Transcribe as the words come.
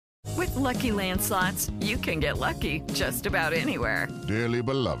Lucky Land Slots, you can get lucky just about anywhere. Dearly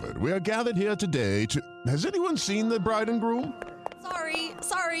beloved, we are gathered here today to... Has anyone seen the bride and groom?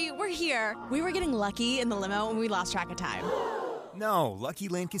 Sorry, we're here. We were getting lucky in the limo and we lost track of time. No, Lucky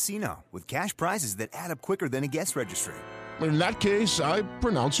Land Casino, with cash prizes that add up quicker than a guest registry. In that case, I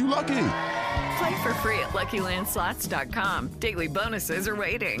pronounce you lucky. Play for free at LuckyLandSlots.com. Daily bonuses are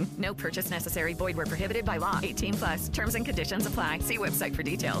waiting. No purchase necessary. Void where prohibited by law. 18+. Terms and conditions apply. See website for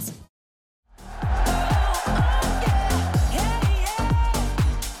details.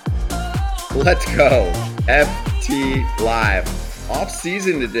 Let's go. FT Live.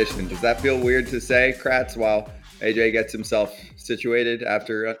 Off-season edition. Does that feel weird to say, Kratz, while AJ gets himself situated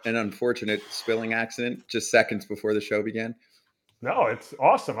after an unfortunate spilling accident just seconds before the show began? No, it's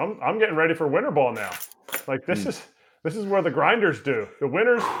awesome. I'm getting ready for winter ball now. Like this is where the grinders do. The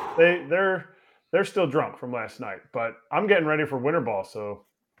winners, they're still drunk from last night, but I'm getting ready for winter ball. So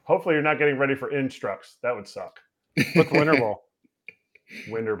hopefully you're not getting ready for instructs. That would suck. What's winter ball?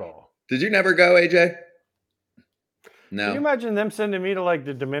 Winter ball. Did you never go, AJ? No. Can you imagine them sending me to like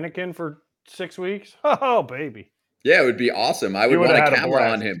the Dominican for 6 weeks? Oh, baby. Yeah, it would be awesome. I would want a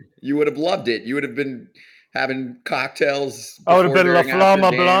camera on him. You would have loved it. You would have been having cocktails. I would have been La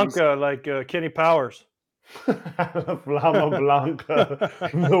Flama Blanca, like Kenny Powers. La Flama Blanca,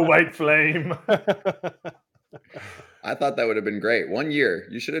 the white flame. I thought that would have been great. 1 year.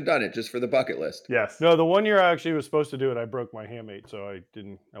 You should have done it just for the bucket list. Yes. No, the 1 year I actually was supposed to do it. I broke my hamate, so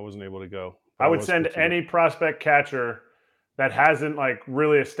I wasn't able to go. I would send any prospect catcher that hasn't like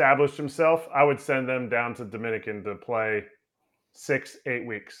really established himself. I would send them down to Dominican to play 6-8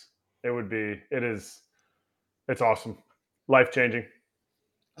 weeks. It's awesome. Life-changing.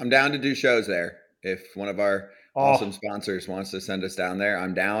 I'm down to do shows there. If one of our awesome sponsors wants to send us down there,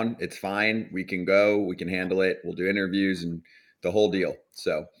 I'm down. It's fine. We can go. We can handle it. We'll do interviews and the whole deal.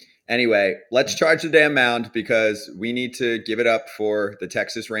 So anyway, let's charge the damn mound because we need to give it up for the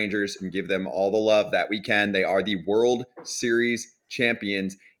Texas Rangers and give them all the love that we can. They are the World Series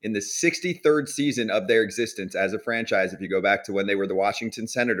champions in the 63rd season of their existence as a franchise. If you go back to when they were the Washington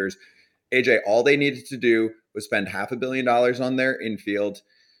Senators, AJ, all they needed to do was spend $500 million on their infield,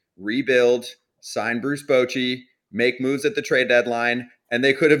 rebuild, sign Bruce Bochy, make moves at the trade deadline, and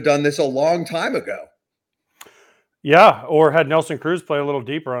they could have done this a long time ago. Yeah, or had Nelson Cruz play a little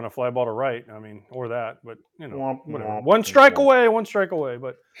deeper on a fly ball to right. I mean, or that, but whatever. One strike away.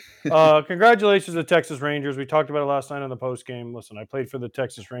 But congratulations to the Texas Rangers. We talked about it last night on the post game. Listen, I played for the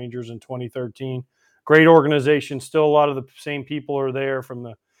Texas Rangers in 2013. Great organization. Still a lot of the same people are there, from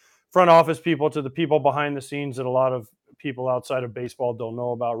the front office people to the people behind the scenes that a lot of people outside of baseball don't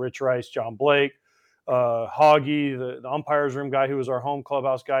know about. Rich Rice, John Blake, Hoggy, the umpires room guy who was our home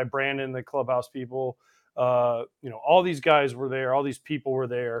clubhouse guy, Brandon, the clubhouse people. All these guys were there. All these people were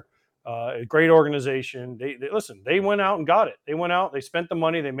there. A great organization. They listen. They went out and got it. They went out. They spent the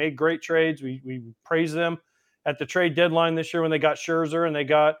money. They made great trades. We praise them at the trade deadline this year when they got Scherzer and they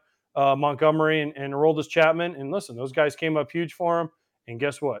got Montgomery and Aroldis Chapman. And listen, those guys came up huge for them. And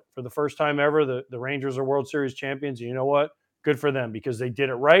guess what? For the first time ever, the Rangers are World Series champions. And you know what? Good for them because they did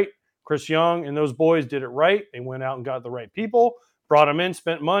it right. Chris Young and those boys did it right. They went out and got the right people, brought them in,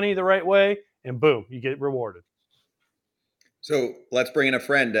 spent money the right way, and boom, you get rewarded. So let's bring in a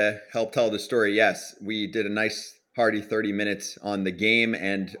friend to help tell the story. Yes, we did a nice hearty 30 minutes on the game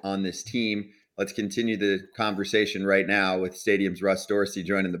and on this team. Let's continue the conversation right now with Stadium's Russ Dorsey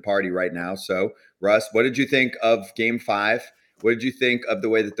joining the party right now. So, Russ, what did you think of Game 5? What did you think of the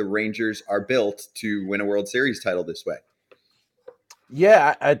way that the Rangers are built to win a World Series title this way?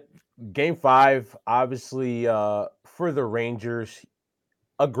 Yeah, Game 5, obviously, for the Rangers,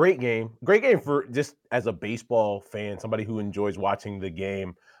 a great game for just as a baseball fan, somebody who enjoys watching the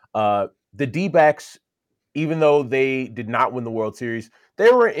game. The D-backs, even though they did not win the World Series, they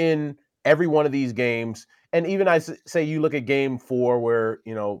were in every one of these games. And even I say you look at Game 4 where,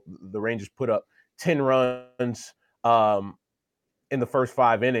 the Rangers put up 10 runs in the first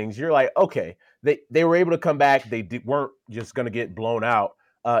 5 innings, you're like, okay, they were able to come back. They weren't just going to get blown out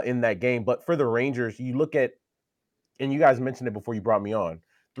in that game. But for the Rangers, you look at, and you guys mentioned it before you brought me on,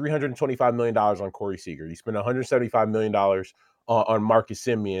 $325 million on Corey Seager. You spent $175 million on Marcus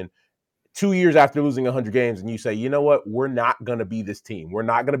Semien 2 years after losing 100 games, and you say, you know what? We're not going to be this team. We're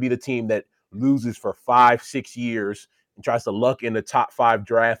not going to be the team that loses for 5-6 years and tries to luck in the top 5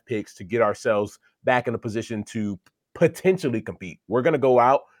 draft picks to get ourselves back in a position to potentially compete. We're going to go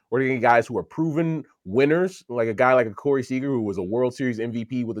out. We're going to get guys who are proven winners, like a guy like a Corey Seager, who was a World Series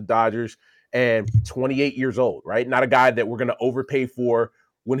MVP with the Dodgers and 28 years old, right? Not a guy that we're going to overpay for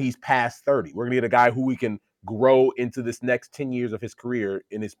when he's past 30. We're going to get a guy who we can grow into this next 10 years of his career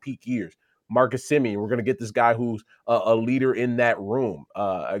in his peak years. Marcus Semien, we're going to get this guy who's a leader in that room,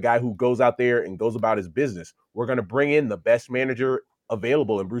 a guy who goes out there and goes about his business. We're going to bring in the best manager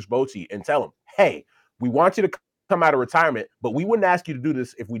available in Bruce Bochy and tell him, hey, we want you to come out of retirement, but we wouldn't ask you to do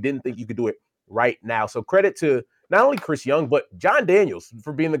this if we didn't think you could do it right now. So credit to not only Chris Young, but John Daniels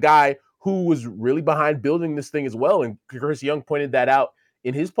for being the guy who was really behind building this thing as well. And Chris Young pointed that out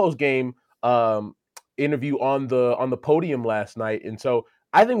in his post-game interview on the podium last night. And so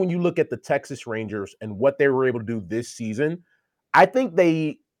I think when you look at the Texas Rangers and what they were able to do this season, I think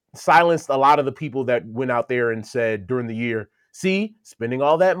they silenced a lot of the people that went out there and said during the year, see, spending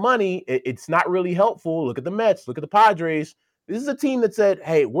all that money, it's not really helpful. Look at the Mets, look at the Padres. This is a team that said,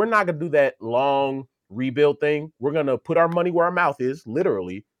 hey, we're not going to do that long rebuild thing. We're going to put our money where our mouth is,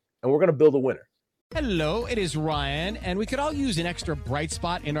 literally, and we're going to build a winner. Hello, it is Ryan, and we could all use an extra bright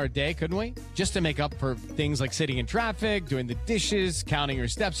spot in our day, couldn't we? Just to make up for things like sitting in traffic, doing the dishes, counting your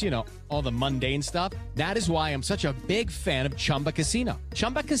steps, all the mundane stuff. That is why I'm such a big fan of Chumba Casino.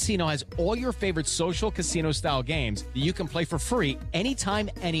 Chumba Casino has all your favorite social casino-style games that you can play for free anytime,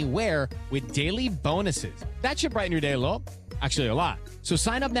 anywhere with daily bonuses. That should brighten your day a little. Actually, a lot. So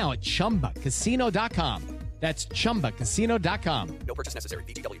sign up now at ChumbaCasino.com. That's ChumbaCasino.com. No purchase necessary.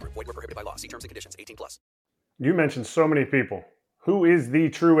 VGW Group. Void where prohibited by law. See terms and conditions. 18+. You mentioned so many people. Who is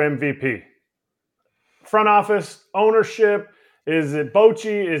the true MVP? Front office, ownership? Is it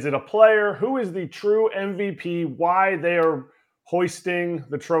Bochy? Is it a player? Who is the true MVP? Why they are hoisting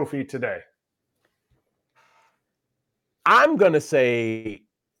the trophy today? I'm going to say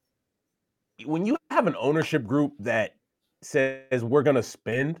when you have an ownership group that says we're going to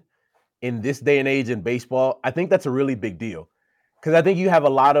spend in this day and age in baseball, I think that's a really big deal. Because I think you have a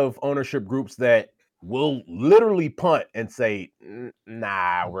lot of ownership groups that will literally punt and say,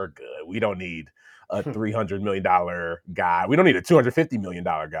 nah, we're good. We don't need a $300 million guy. We don't need a $250 million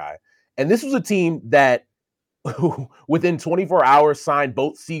guy. And this was a team that within 24 hours signed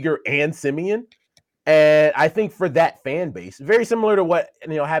both Seager and Semien. And I think for that fan base, very similar to what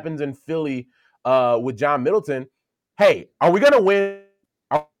happens in Philly with John Middleton, hey, are we going to win?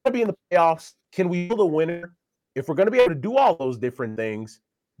 Are we going to be in the playoffs? Can we build a winner? If we're going to be able to do all those different things,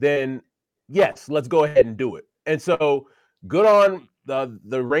 then yes, let's go ahead and do it. And so good on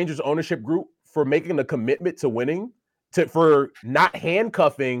the Rangers ownership group for making the commitment to winning, for not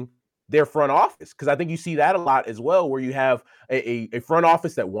handcuffing their front office. Because I think you see that a lot as well, where you have a front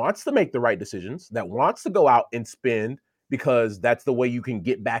office that wants to make the right decisions, that wants to go out and spend because that's the way you can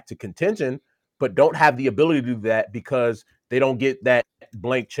get back to contention, but don't have the ability to do that because they don't get that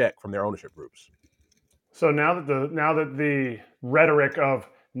blank check from their ownership groups. So now that the rhetoric of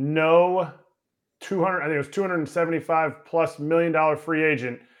no $275+ million free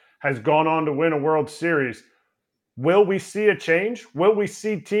agent has gone on to win a World Series, will we see a change? Will we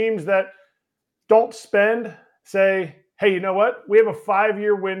see teams that don't spend say, hey, you know what? We have a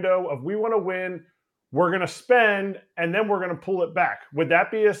 5-year window of we want to win, we're going to spend, and then we're going to pull it back. Would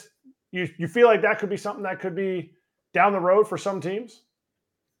that be you feel like that could be something that could be down the road for some teams?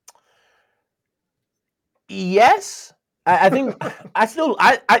 Yes. I think I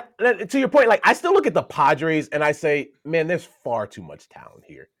to your point, like I still look at the Padres and I say, man, there's far too much talent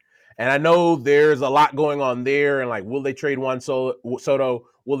here. And I know there's a lot going on there. And like, will they trade Juan Soto?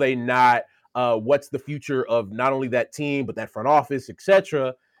 Will they not? What's the future of not only that team, but that front office, et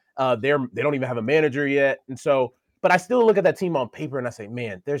cetera? They don't even have a manager yet. And so, but I still look at that team on paper and I say,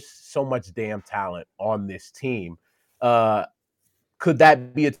 man, there's so much damn talent on this team. Could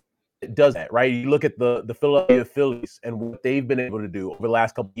that be does that, right? You look at the Philadelphia Phillies and what they've been able to do over the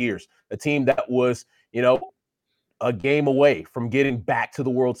last couple of years, a team that was, a game away from getting back to the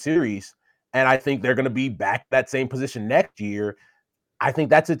World Series. And I think they're going to be back that same position next year. I think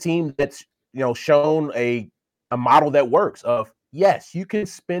that's a team that's, shown a model that works of, yes, you can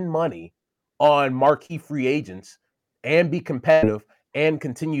spend money on marquee free agents and be competitive and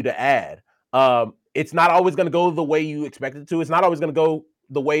continue to add. It's not always going to go the way you expect it to. It's not always going to go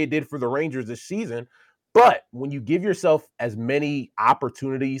the way it did for the Rangers this season. But when you give yourself as many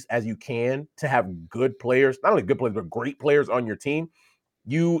opportunities as you can to have good players, not only good players, but great players on your team,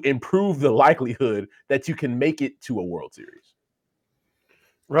 you improve the likelihood that you can make it to a World Series.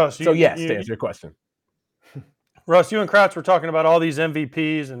 Russ, to answer your question. Russ, you and Kratz were talking about all these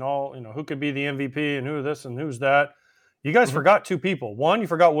MVPs and all, who could be the MVP and who this and who's that. You guys forgot two people. One, you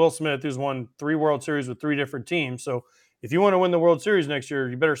forgot Will Smith, who's won 3 World Series with 3 different teams. So if you want to win the World Series next year,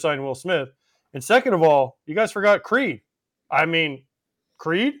 you better sign Will Smith. And second of all, you guys forgot Creed.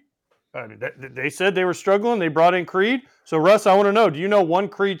 Creed? They said they were struggling. They brought in Creed. So, Russ, I want to know, do you know one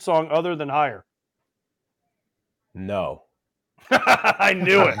Creed song other than Higher? No. I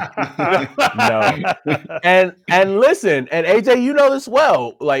knew it. No. And listen, and AJ, you know this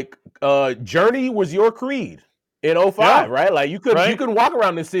well. Like, Journey was your creed in 05, Yeah. right? Like you could walk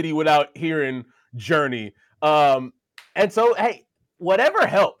around the city without hearing Journey. And so hey, whatever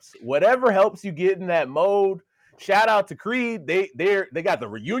helps you get in that mode. Shout out to Creed. They got the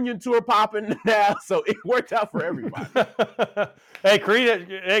reunion tour popping now, so it worked out for everybody. Hey,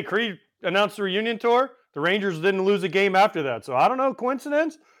 Creed announced the reunion tour. The Rangers didn't lose a game after that. So I don't know,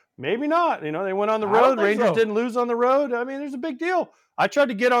 coincidence? Maybe not. You know, they went on the road. Rangers didn't lose on the road. I mean, there's a big deal. I tried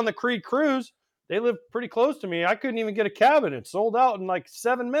to get on the Creed cruise. They live pretty close to me. I couldn't even get a cabin. It sold out in like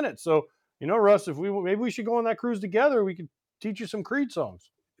 7 minutes. So, you know, Russ, maybe we should go on that cruise together. We could teach you some Creed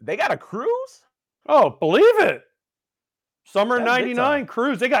songs. They got a cruise? Oh, believe it. Summer '99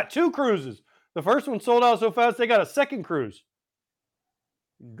 cruise. They got 2 cruises. The first one sold out so fast, they got a second cruise.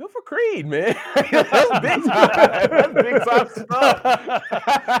 Good for Creed, man. That's big time. That's big time stuff.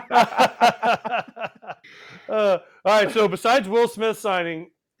 All right. So besides Will Smith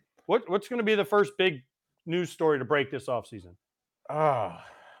signing, what's going to be the first big news story to break this offseason? I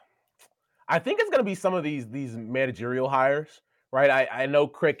think it's going to be some of these managerial hires, right? I know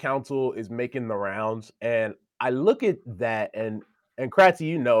Craig Counsell is making the rounds, and I look at that, and Kratzy,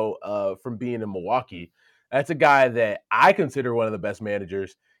 you know, from being in Milwaukee, that's a guy that I consider one of the best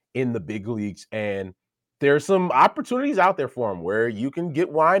managers in the big leagues. And there's some opportunities out there for him where you can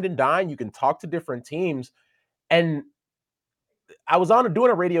get wined and dine. You can talk to different teams. And I was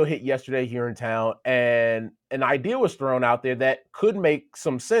doing a radio hit yesterday here in town, and an idea was thrown out there that could make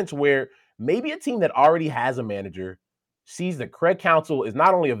some sense where maybe a team that already has a manager sees that Craig Counsell is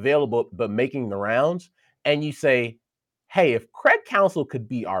not only available, but making the rounds. And you say, hey, if Craig Counsell could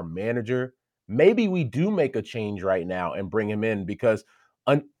be our manager, maybe we do make a change right now and bring him in because,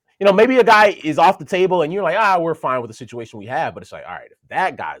 you know, maybe a guy is off the table and you're like, we're fine with the situation we have. But it's like, all right, if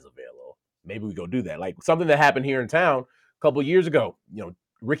that guy's available, maybe we go do that. Like something that happened here in town a couple of years ago. You know,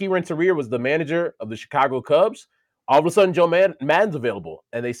 Ricky Renteria was the manager of the Chicago Cubs. All of a sudden, Joe Maddon's available.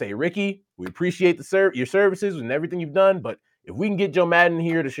 And they say, Ricky, we appreciate your services and everything you've done. But if we can get Joe Maddon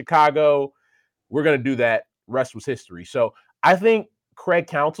here to Chicago, we're going to do that. Rest was history. So I think Craig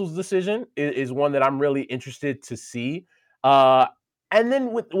Counsell's decision is one that I'm really interested to see. And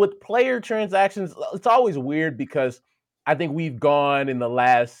then with player transactions, it's always weird because I think we've gone in the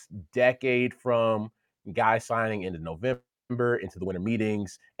last decade from guys signing into November, into the winter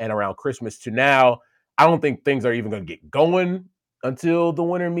meetings, and around Christmas to now. I don't think things are even going to get going until the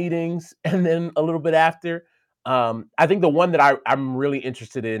winter meetings and then a little bit after. I think the one that I'm really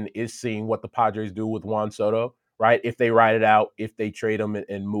interested in is seeing what the Padres do with Juan Soto, right? If they ride it out, if they trade him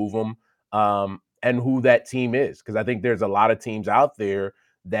and move him, and who that team is. Because I think there's a lot of teams out there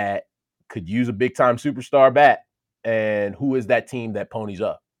that could use a big-time superstar bat, and who is that team that ponies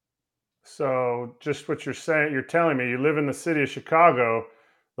up? So just what you're saying, you're telling me you live in the city of Chicago,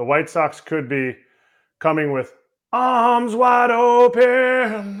 the White Sox could be coming with arms wide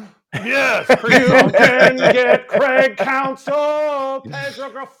open. Yes, you can get Craig Counsell. Pedro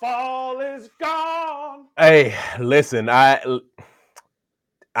Grifol is gone. Hey, listen, I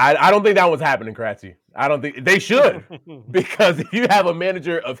don't think that was happening, Kratzy. I don't think they should, because if you have a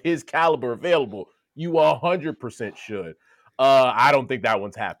manager of his caliber available, you 100% should. I don't think that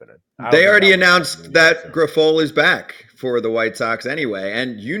one's happening. They already announced that Grifol is back for the White Sox anyway.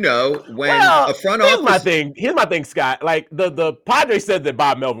 And you know, when a front office... Here's my thing, Scott. Like, the Padres said that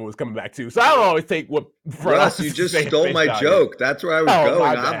Bob Melvin was coming back too. So I don't always take what front Russ, you just stole my joke. That's where I was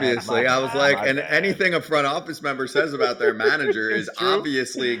going, obviously. I was like, anything a front office member says about their manager is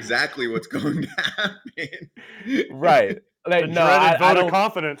obviously exactly what's going to happen. Right. Like, the dreaded vote of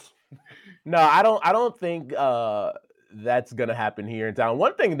confidence. No, I don't think that's gonna happen here in town.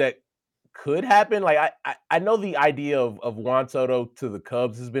 One thing that could happen, like I know the idea of Juan Soto to the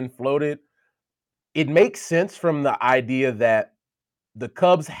Cubs has been floated. It makes sense from the idea that the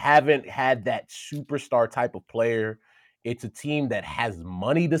Cubs haven't had that superstar type of player. It's a team that has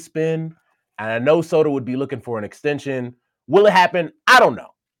money to spend, and I know Soto would be looking for an extension. Will it happen? I don't know.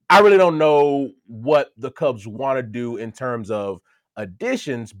 I really don't know what the Cubs want to do in terms of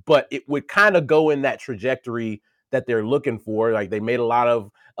additions, but it would kind of go in that trajectory that they're looking for. Like, they made a lot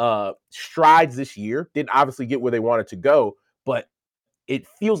of strides this year, didn't obviously get where they wanted to go, but it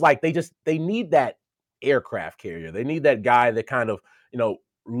feels like they need that aircraft carrier. They need that guy that kind of,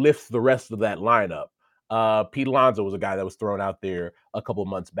 lifts the rest of that lineup. Pete Alonso was a guy that was thrown out there a couple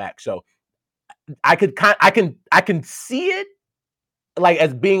months back. So I can see it like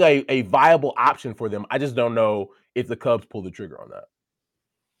as being a viable option for them. I just don't know if the Cubs pull the trigger on that.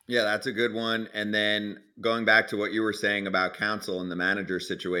 Yeah, that's a good one. And then going back to what you were saying about Council and the manager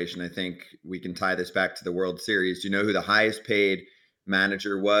situation, I think we can tie this back to the World Series. Do you know who the highest paid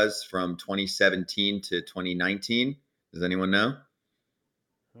manager was from 2017 to 2019? Does anyone know?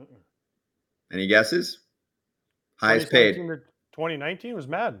 Any guesses? Highest paid. 2017 to 2019 was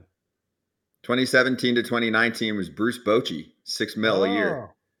Madden. 2017 to 2019 was Bruce Bochy, $6 million a year.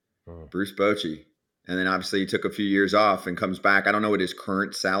 Bruce Bochy. And then obviously he took a few years off and comes back. I don't know what his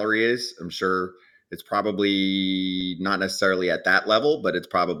current salary is. I'm sure it's probably not necessarily at that level, but it's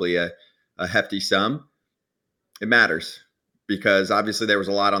probably a hefty sum. It matters because obviously there was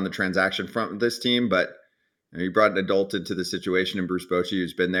a lot on the transaction front with this team, but he brought an adult into the situation in Bruce Bochy,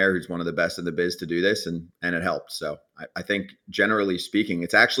 who's been there, who's one of the best in the biz to do this, and it helped. So I think generally speaking,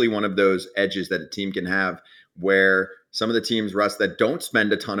 it's actually one of those edges that a team can have where some of the teams, Russ, that don't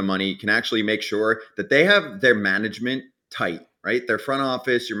spend a ton of money can actually make sure that they have their management tight, right? Their front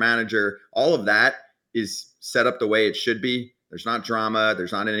office, your manager, all of that is set up the way it should be. There's not drama.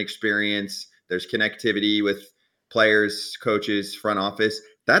 There's not inexperience. There's connectivity with players, coaches, front office.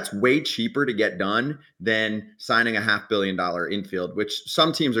 That's way cheaper to get done than signing a $500 million infield, which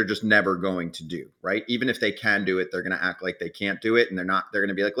some teams are just never going to do, right? Even if they can do it, they're going to act like they can't do it. And they're going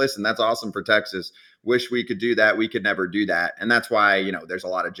to be like, listen, that's awesome for Texas. Wish we could do that. We could never do that. And that's why, there's a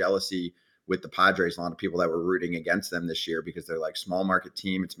lot of jealousy with the Padres, a lot of people that were rooting against them this year because they're like small market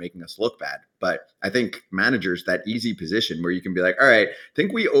team. It's making us look bad. But I think managers, that easy position where you can be like, all right, I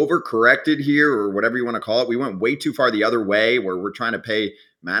think we overcorrected here or whatever you want to call it. We went way too far the other way where we're trying to pay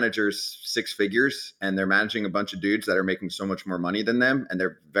managers six figures and they're managing a bunch of dudes that are making so much more money than them. And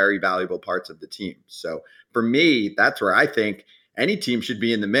they're very valuable parts of the team. So for me, that's where I think any team should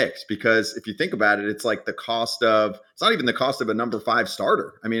be in the mix because if you think about it, it's like it's not even the cost of a number 5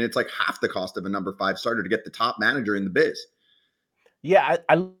 starter. I mean, it's like half the cost of a number 5 starter to get the top manager in the biz. Yeah,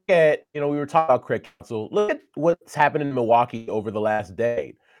 I look at, we were talking about Craig Counsell. Look at what's happened in Milwaukee over the last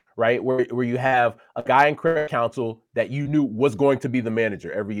decade, right? Where you have a guy in Craig Counsell that you knew was going to be the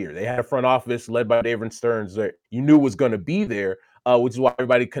manager every year. They had a front office led by David Stearns that you knew was going to be there, which is why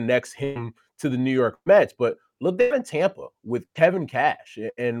everybody connects him to the New York Mets. But look down in Tampa with Kevin Cash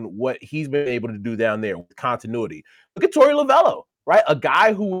and what he's been able to do down there with continuity. Look at Torey Lovello, right? A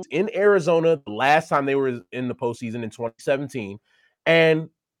guy who was in Arizona the last time they were in the postseason in 2017. And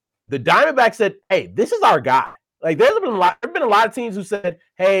the Diamondbacks said, hey, this is our guy. Like there's been a lot of teams who said,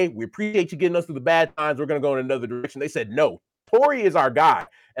 hey, we appreciate you getting us through the bad times. We're going to go in another direction. They said, no, Torey is our guy.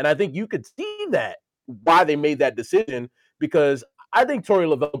 And I think you could see that why they made that decision because I think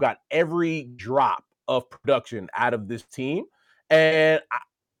Torey Lovello got every drop of production out of this team. And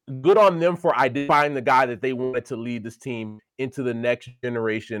good on them for identifying the guy that they wanted to lead this team into the next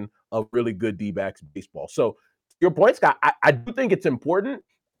generation of really good D-backs baseball. So your point, Scott, I do think it's important.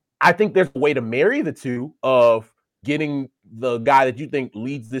 I think there's a way to marry the two of getting the guy that you think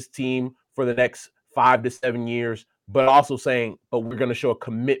leads this team for the next 5 to 7 years, but also saying, but we're going to show a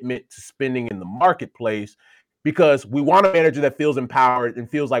commitment to spending in the marketplace because we want a manager that feels empowered and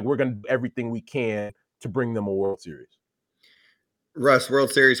feels like we're going to do everything we can to bring them a World Series. Russ, World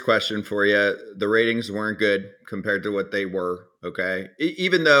Series question for you. The ratings weren't good compared to what they were, okay?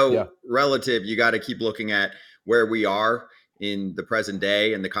 Even though relative, you got to keep looking at where we are in the present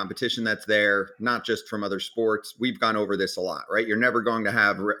day and the competition that's there, not just from other sports. We've gone over this a lot, right? You're never going to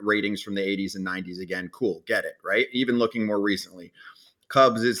have ratings from the 80s and 90s again. Cool, get it, right? Even looking more recently.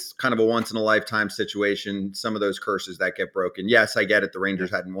 Cubs is kind of a once-in-a-lifetime situation. Some of those curses that get broken. Yes, I get it. The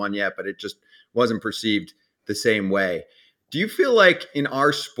Rangers hadn't won yet, but it just wasn't perceived the same way. Do you feel like in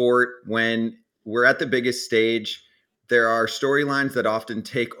our sport, when we're at the biggest stage, there are storylines that often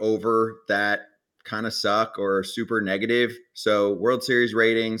take over that kind of suck or are super negative? So World Series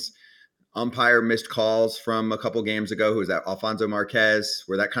ratings, umpire missed calls from a couple games ago. Who was that? Alfonso Marquez,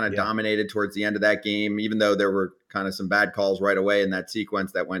 where that kind of dominated towards the end of that game, even though there were kind of some bad calls right away in that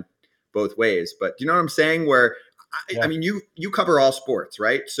sequence that went both ways. But do you know what I'm saying? Where I mean, you cover all sports,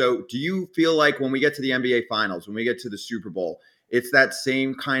 right? So do you feel like when we get to the NBA Finals, when we get to the Super Bowl, it's that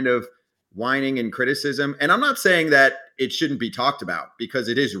same kind of whining and criticism? And I'm not saying that it shouldn't be talked about because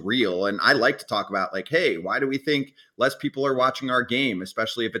it is real. And I like to talk about like, hey, why do we think less people are watching our game,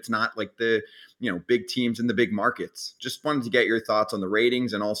 especially if it's not like the, big teams in the big markets? Just wanted to get your thoughts on the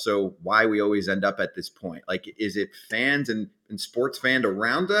ratings and also why we always end up at this point. Like, is it fans and sports fans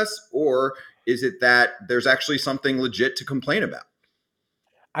around us, or is it that there's actually something legit to complain about?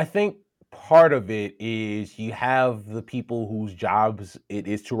 I think part of it is you have the people whose jobs it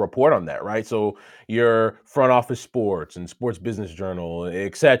is to report on that, right? So your front office sports and Sports Business Journal,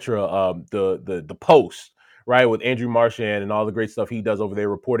 et cetera, the Post, right? With Andrew Marchand and all the great stuff he does over there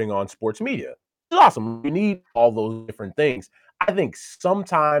reporting on sports media. It's awesome. You need all those different things. I think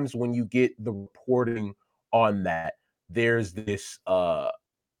sometimes when you get the reporting on that, there's this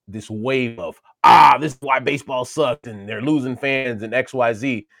this wave of, this is why baseball sucked and they're losing fans and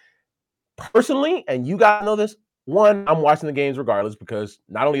XYZ. Personally, and you guys know this, one, I'm watching the games regardless because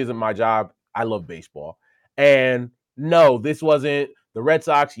not only is it my job, I love baseball. And no, this wasn't the Red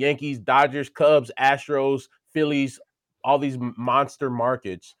Sox, Yankees, Dodgers, Cubs, Astros, Phillies, all these monster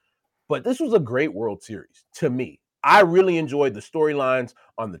markets. But this was a great World Series to me. I really enjoyed the storylines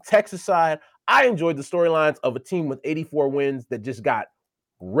on the Texas side. I enjoyed the storylines of a team with 84 wins that just got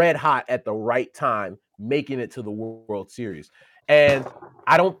red hot at the right time, making it to the World Series. And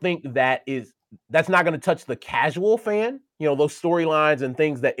I don't think that's not going to touch the casual fan. You know, those storylines and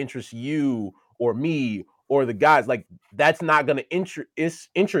things that interest you or me or the guys, like that's not going to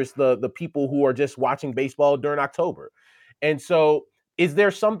interest the people who are just watching baseball during October. And so is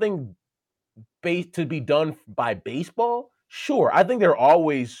there something to be done by baseball? Sure. I think there are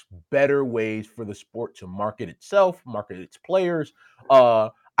always better ways for the sport to market itself, market its players.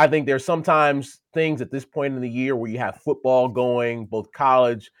 I think there's sometimes things at this point in the year where you have football going, both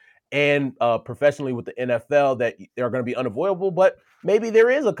college and professionally with the NFL, that are going to be unavoidable. But maybe there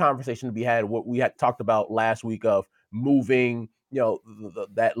is a conversation to be had. What we had talked about last week of moving,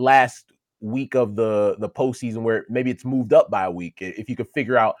 that last week of the postseason where maybe it's moved up by a week. If you could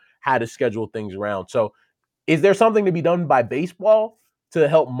figure out how to schedule things around. So is there something to be done by baseball to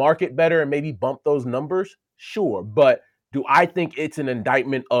help market better and maybe bump those numbers? Sure. But do I think it's an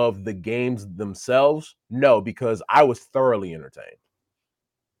indictment of the games themselves? No, because I was thoroughly entertained.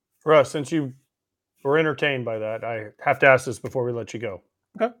 Russ, since you were entertained by that, I have to ask this before we let you go.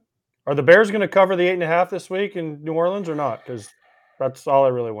 Okay. Are the Bears going to cover the 8.5 this week in New Orleans or not? Because that's all I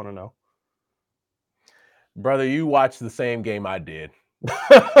really want to know. Brother, you watched the same game I did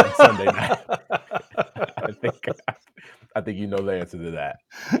on Sunday night. I think you know the answer to that.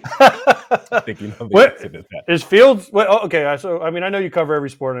 I think you know the answer to that. Is Fields? Okay, so I mean, I know you cover every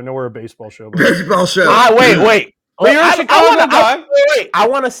sport. I know we're a baseball show. But baseball show. Wait. Well, you're a Chicago guy. I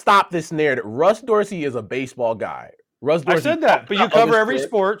want to stop this narrative. Russ Dorsey is a baseball guy. Russ Dorsey. I said that, but you cover every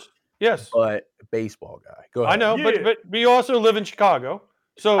sport. Yes, but baseball guy. Go ahead. I know, but you also live in Chicago,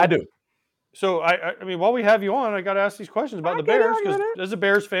 so I do. So I mean, while we have you on, I got to ask these questions about the Bears because as a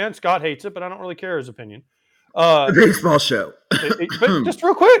Bears fan, Scott hates it, but I don't really care his opinion. The baseball show. But just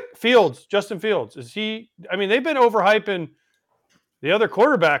real quick, Justin Fields, is he? I mean, they've been overhyping the other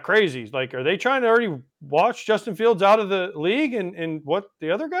quarterback crazy. Like, are they trying to already watch Justin Fields out of the league and what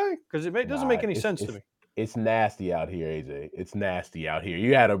the other guy? Because it doesn't make any sense to me. It's nasty out here, AJ. It's nasty out here.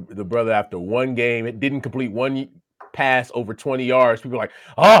 You had the brother after one game, it didn't complete one pass over 20 yards. People are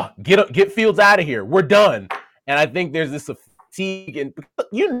like, get Fields out of here. We're done. And I think there's this fatigue. And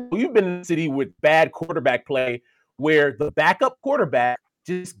you've been in the city with bad quarterback play where the backup quarterback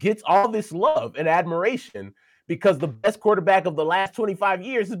just gets all this love and admiration because the best quarterback of the last 25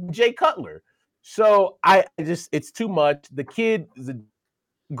 years has been Jay Cutler. So it's too much. The kid is a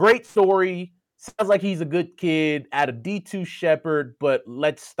great story. Sounds like he's a good kid at a D2 Shepherd, but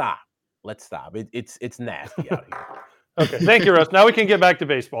let's stop. It's nasty out here. Okay, thank you, Russ. Now we can get back to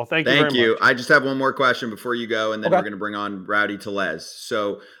baseball. Thank you very much. I just have one more question before you go, and then we're going to bring on Rowdy Tellez.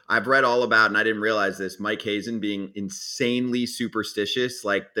 So I've read all about, and I didn't realize this, Mike Hazen being insanely superstitious.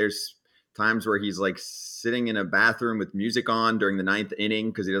 Like there's times where he's like sitting in a bathroom with music on during the 9th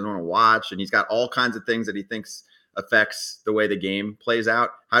inning because he doesn't want to watch, and he's got all kinds of things that he thinks affects the way the game plays out.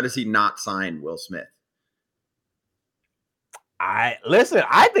 How does he not sign Will Smith?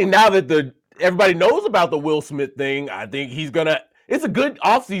 I think now that everybody knows about the Will Smith thing, I think it's a good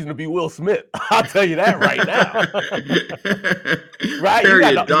offseason to be Will Smith. I'll tell you that right now. Right? You're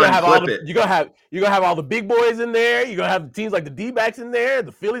gonna have all the big boys in there. You're gonna have teams like the D-backs in there.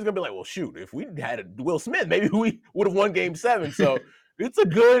 The Phillies gonna be like, well, shoot, if we had Will Smith, maybe we would have won Game 7. So it's a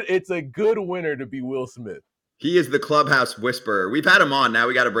good winner to be Will Smith. He is the clubhouse whisperer. We've had him on. Now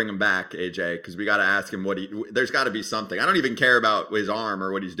we got to bring him back, AJ, because we got to ask him there's got to be something. I don't even care about his arm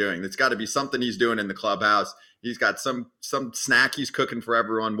or what he's doing. There's got to be something he's doing in the clubhouse. He's got some snack he's cooking for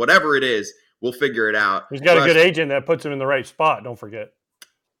everyone. Whatever it is, we'll figure it out. He's got a good agent that puts him in the right spot. Don't forget.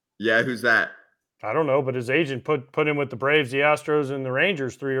 Yeah, who's that? I don't know, but his agent put him with the Braves, the Astros, and the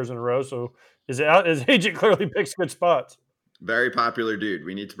Rangers 3 years in a row. So his agent clearly picks good spots. Very popular dude.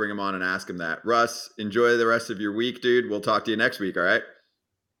 We need to bring him on and ask him that. Russ, enjoy the rest of your week, dude. We'll talk to you next week, all right?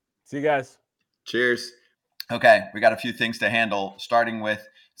 See you guys. Cheers. Okay, we got a few things to handle, starting with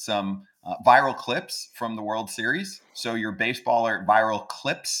some viral clips from the World Series. So your baseballer viral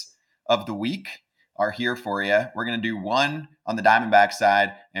clips of the week are here for you. We're going to do one on the Diamondback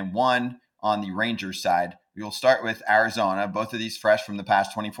side and one on the Rangers side. We will start with Arizona, both of these fresh from the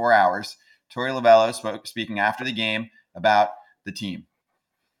past 24 hours. Torey Lovullo speaking after the game about the team.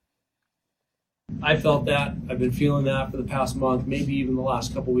 I felt that. I've been feeling that for the past month, maybe even the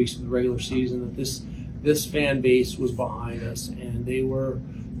last couple of weeks of the regular season, that this fan base was behind us, and they were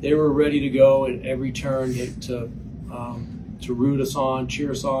ready to go at every turn to root us on,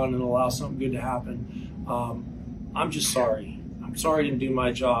 cheer us on, and allow something good to happen. I'm just sorry. I'm sorry I didn't do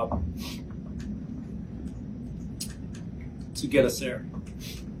my job to get us there.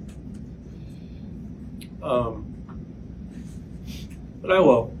 But I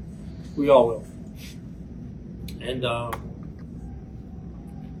will. We all will. And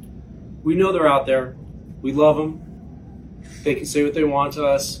we know they're out there. We love them. They can say what they want to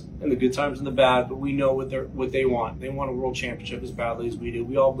us in the good times and the bad, but we know what they want. They want a world championship as badly as we do.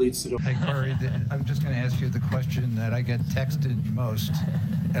 We all bleed to. Hey, Corey, I'm just going to ask you the question that I get texted most,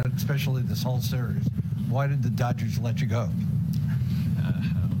 especially this whole series. Why did the Dodgers let you go?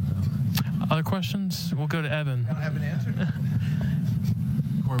 Other questions? We'll go to Evan. I don't have an answer.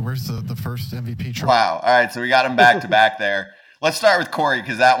 Corey, where's the first MVP trophy? Wow. All right, so we got him back to back there. Let's start with Corey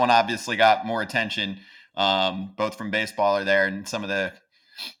because that one obviously got more attention, both from Baseballer there and some of the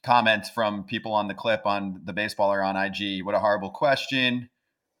comments from people on the clip on the Baseballer on IG. What a horrible question.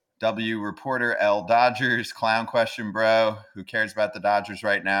 W reporter L Dodgers. Clown question, bro. Who cares about the Dodgers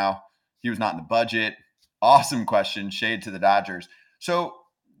right now? He was not in the budget. Awesome question. Shade to the Dodgers. So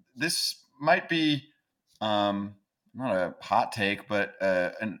this might be not a hot take, but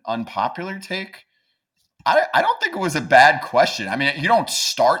an unpopular take. I don't think it was a bad question. I mean, you don't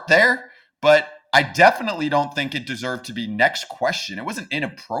start there, but I definitely don't think it deserved to be next question. It wasn't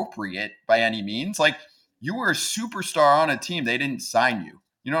inappropriate by any means. Like, you were a superstar on a team. They didn't sign you.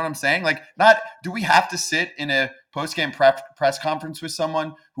 You know what I'm saying? Like, do we have to sit in a post-game press conference with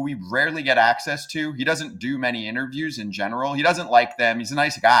someone who we rarely get access to? He doesn't do many interviews in general. He doesn't like them. He's a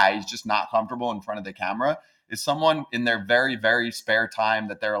nice guy. He's just not comfortable in front of the camera. Is someone in their very, very spare time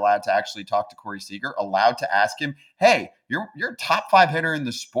that they're allowed to actually talk to Corey Seager, allowed to ask him, hey, you're a top 5 hitter in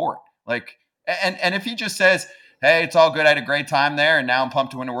the sport. Like, and if he just says, hey, it's all good, I had a great time there, and now I'm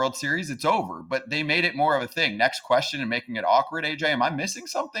pumped to win a World Series, it's over. But they made it more of a thing. Next question and making it awkward, AJ, am I missing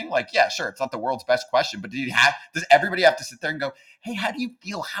something? Like, yeah, sure, it's not the world's best question, but does everybody have to sit there and go, hey, how do you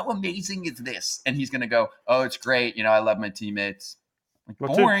feel? How amazing is this? And he's going to go, oh, it's great. You know, I love my teammates. Like,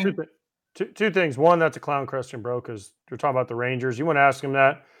 boring. Two things. One, that's a clown question, bro, because you're talking about the Rangers. You want to ask him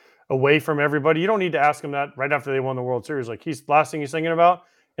that away from everybody. You don't need to ask him that right after they won the World Series. Like, he's last thing he's thinking about.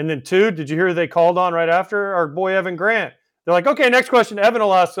 And then two, did you hear who they called on right after? Our boy Evan Grant. They're like, okay, next question. Evan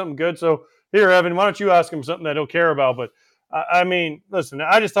will ask something good. So here, Evan, why don't you ask him something that he'll care about? But I mean, listen,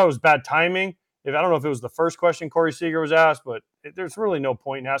 I just thought it was bad timing. I don't know if it was the first question Corey Seager was asked, but there's really no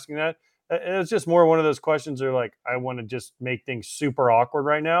point in asking that. It's just more one of those questions that are like, I want to just make things super awkward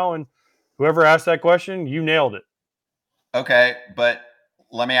right now. And whoever asked that question, you nailed it. Okay, but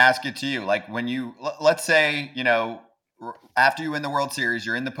let me ask it to you. Like, when you, let's say, you know, after you win the World Series,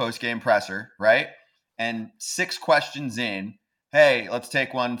 you're in the post-game presser, right? And 6 questions in, hey, let's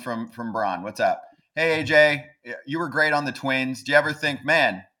take one from Braun. What's up? Hey, AJ, you were great on the Twins. Do you ever think,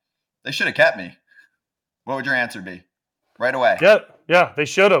 man, they should have kept me? What would your answer be? Right away. Yeah, they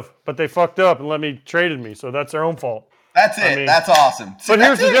should have, but they fucked up and traded me, so that's their own fault. That's it. I mean, that's awesome. See, but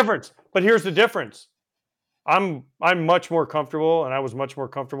here's the difference. I'm much more comfortable, and I was much more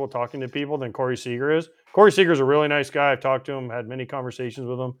comfortable talking to people than Corey Seager is. Corey Seager's a really nice guy. I've talked to him, had many conversations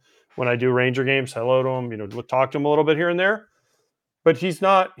with him when I do Ranger games. Hello to him, talk to him a little bit here and there. But he's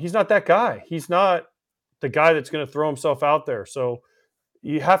not that guy. He's not the guy that's going to throw himself out there. So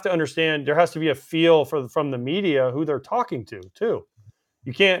you have to understand there has to be a feel from the media who they're talking to too.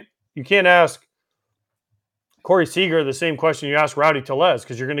 You can't ask Corey Seager the same question you ask Rowdy Tellez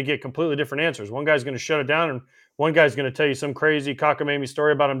because you're going to get completely different answers. One guy's going to shut it down and one guy's going to tell you some crazy cockamamie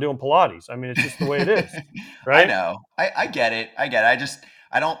story about him doing Pilates. I mean, it's just the way it is, right? I know. I get it.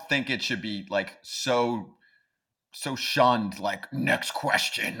 I don't think it should be like so shunned, like, next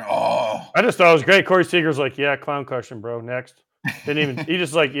question. Oh. I just thought it was great. Corey Seager's like, yeah, clown question, bro. Next. He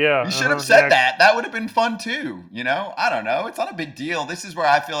just like, yeah. You should have said next. That would have been fun too. You know, I don't know. It's not a big deal. This is where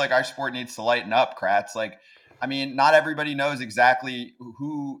I feel like our sport needs to lighten up, Kratz. Like, I mean, not everybody knows exactly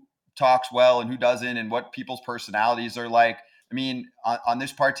who talks well and who doesn't and what people's personalities are like. I mean, on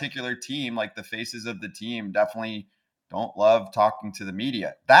this particular team, like, the faces of the team definitely don't love talking to the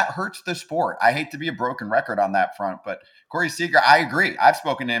media. That hurts the sport. I hate to be a broken record on that front, but Corey Seager, I agree. I've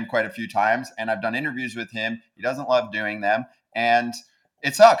spoken to him quite a few times and I've done interviews with him. He doesn't love doing them. And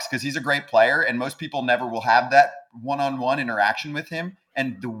It sucks because he's a great player, and most people never will have that one-on-one interaction with him.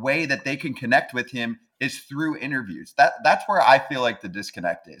 And the way that they can connect with him is through interviews. That's where I feel like the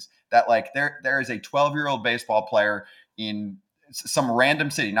disconnect is. That like there is a 12-year-old baseball player in some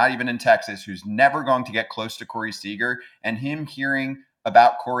random city, not even in Texas, who's never going to get close to Corey Seager, and him hearing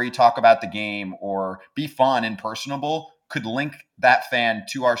about Corey talk about the game or be fun and personable could link that fan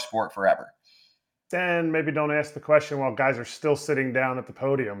to our sport forever. Then maybe don't ask the question while guys are still sitting down at the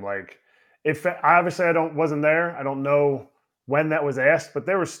podium. Like, if obviously wasn't there, I don't know when that was asked, but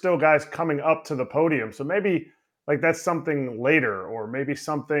there were still guys coming up to the podium. So maybe like that's something later, or maybe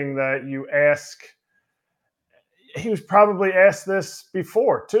something that you ask. He was probably asked this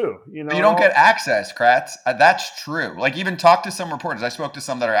before too. But you don't get access, Kratz. That's true. Like, even talk to some reporters. I spoke to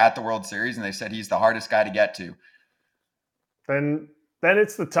some that are at the World Series, and they said he's the hardest guy to get to. Then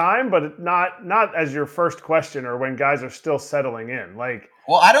it's the time, but not as your first question or when guys are still settling in. Like,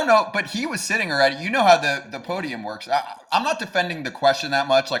 well, I don't know, but he was sitting already. You know how the podium works. I'm not defending the question that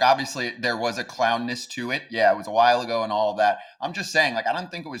much. Like, obviously, there was a clownness to it. Yeah, it was a while ago and all of that. I'm just saying, like, I don't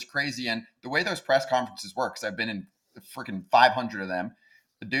think it was crazy. And the way those press conferences work, because I've been in freaking 500 of them,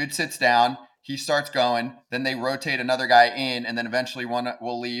 the dude sits down, he starts going, then they rotate another guy in, and then eventually one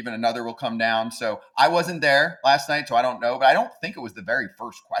will leave and another will come down. So I wasn't there last night, so I don't know, but I don't think it was the very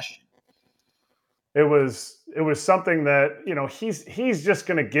first question. It was something that, he's just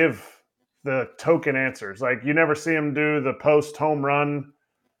going to give the token answers. Like, you never see him do the post home run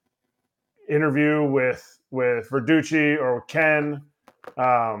interview with Verducci or Ken.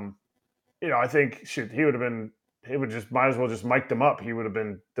 I think might as well just mic'd him up. He would have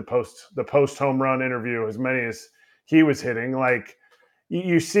been the post home run interview, as many as he was hitting. Like,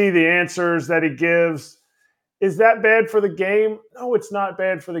 you see the answers that he gives. Is that bad for the game? No, it's not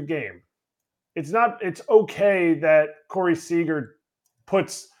bad for the game. It's okay that Corey Seager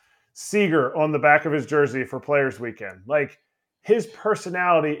puts Seager on the back of his jersey for Players Weekend. Like, his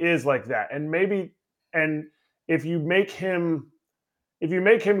personality is like that. And if you make him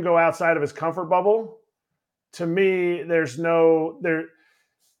go outside of his comfort bubble, to me, there's no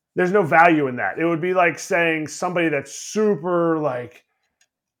value in that. It would be like saying somebody that's super like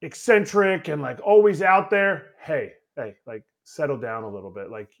eccentric and like always out there, hey, like, settle down a little bit.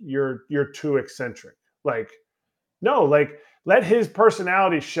 Like, you're too eccentric. Like, no, like, let his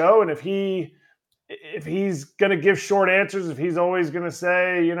personality show. And if he's going to give short answers, if he's always going to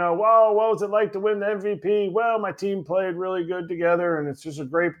say, well, what was it like to win the MVP? Well, my team played really good together and it's just a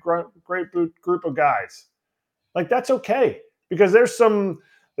great group of guys. Like, that's okay, because there's some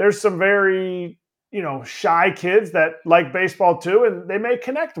very, shy kids that like baseball too, and they may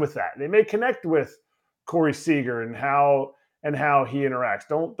connect with that. They may connect with Corey Seager and how he interacts.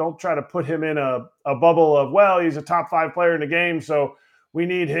 Don't try to put him in a bubble of, well, he's a top 5 player in the game, so we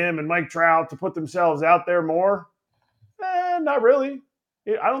need him and Mike Trout to put themselves out there more. Not really.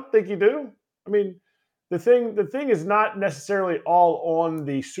 I don't think you do. I mean, the thing is not necessarily all on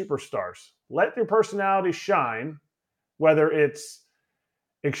the superstars. Let your personality shine, whether it's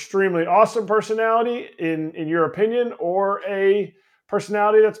extremely awesome personality in your opinion, or a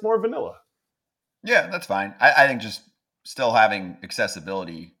personality that's more vanilla. Yeah, that's fine. I think just still having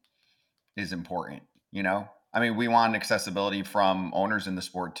accessibility is important, I mean, we want accessibility from owners in the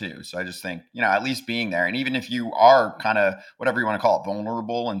sport too. So I just think, at least being there. And even if you are kind of, whatever you want to call it,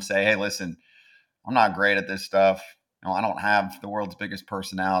 vulnerable, and say, hey, listen, I'm not great at this stuff. I don't have the world's biggest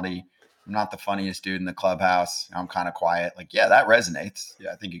personality. I'm not the funniest dude in the clubhouse. I'm kind of quiet. Like, yeah, that resonates.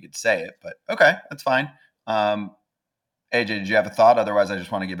 Yeah, I think you could say it, but okay, that's fine. AJ, did you have a thought? Otherwise, I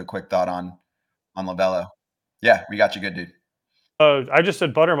just want to give a quick thought on Lovello. Yeah, we got you good, dude. I just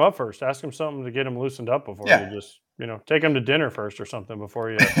said butter him up first. Ask him something to get him loosened up before you just, take him to dinner first or something before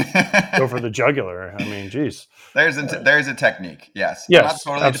you go for the jugular. I mean, geez. There's a technique. Yes. Yes, I'm not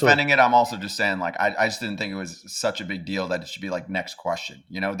totally absolutely. defending it. I'm also just saying, like, I just didn't think it was such a big deal that it should be like next question.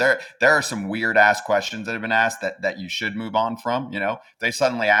 There are some weird ass questions that have been asked that you should move on from. They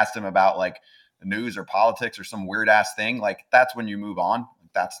suddenly asked him about like news or politics or some weird ass thing. Like, that's when you move on.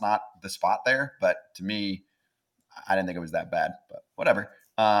 That's not the spot there. But to me, I didn't think it was that bad, but whatever.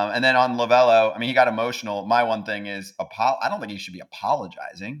 And then on Lovello, I mean, he got emotional. My one thing is, I don't think he should be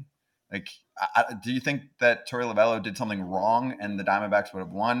apologizing. Like, do you think that Torey Lovello did something wrong and the Diamondbacks would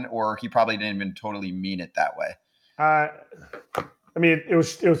have won, or he probably didn't even totally mean it that way? I mean, it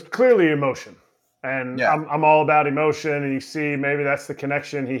was clearly emotion, and yeah. I'm all about emotion. And you see, maybe that's the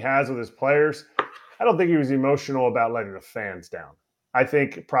connection he has with his players. I don't think he was emotional about letting the fans down. I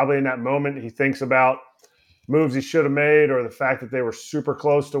think probably in that moment he thinks about moves he should have made, or the fact that they were super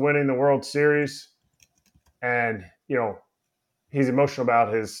close to winning the World Series. And, he's emotional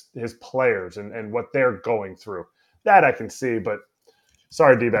about his players and what they're going through. That I can see, but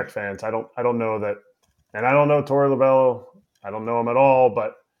sorry, D-back fans. I don't know that, and I don't know Torey Lovullo. I don't know him at all,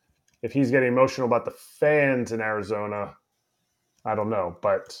 but if he's getting emotional about the fans in Arizona, I don't know.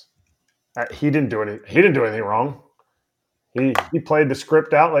 But he didn't do anything. He didn't do anything wrong. He played the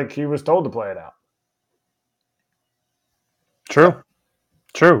script out like he was told to play it out. True.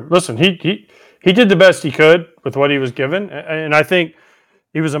 Listen, he did the best he could with what he was given, and I think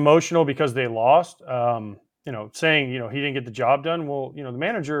he was emotional because they lost. Saying he didn't get the job done. Well, the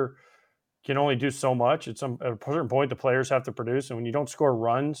manager can only do so much. At a certain point, the players have to produce, and when you don't score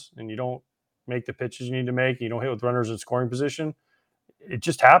runs and you don't make the pitches you need to make, and you don't hit with runners in scoring position, it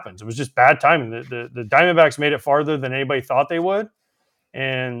just happens. It was just bad timing. The Diamondbacks made it farther than anybody thought they would.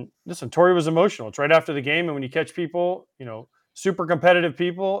 And listen, Torey was emotional. It's right after the game, and when you catch people, super competitive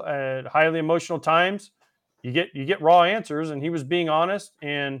people at highly emotional times, you get raw answers, and he was being honest,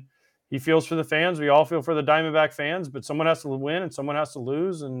 and he feels for the fans. We all feel for the Diamondback fans, but someone has to win and someone has to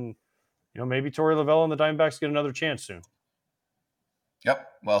lose, and maybe Torey Lovullo and the Diamondbacks get another chance soon. Yep,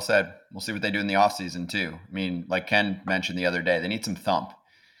 well said. We'll see what they do in the offseason too. I mean, like Ken mentioned the other day, they need some thump.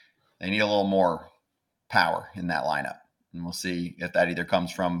 They need a little more power in that lineup, and we'll see if that either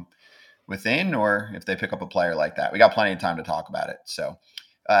comes from within or if they pick up a player like that. We got plenty of time to talk about it. So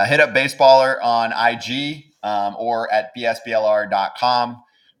hit up Baseballer on IG or at bsblr.com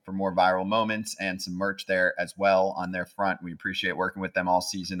for more viral moments and some merch there as well on their front. We appreciate working with them all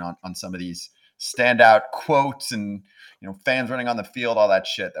season on some of these standout quotes and fans running on the field, all that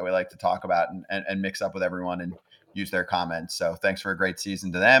shit that we like to talk about and mix up with everyone and use their comments. So thanks for a great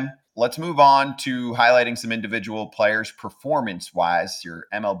season to them. Let's move on to highlighting some individual players performance-wise, your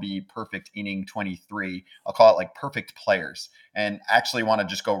MLB Perfect Inning 23. I'll call it like perfect players. And actually want to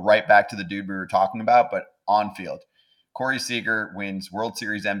just go right back to the dude we were talking about, but on field. Corey Seager wins World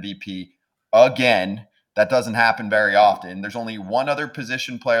Series MVP again. That doesn't happen very often. There's only one other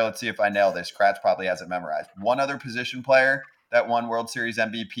position player. Let's see if I nail this. Kratz probably has it memorized. One other position player that won World Series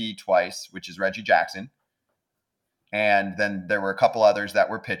MVP twice, which is Reggie Jackson. And then there were a couple others that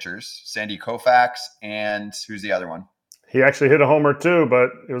were pitchers, Sandy Koufax, and who's the other one? He actually hit a homer too, but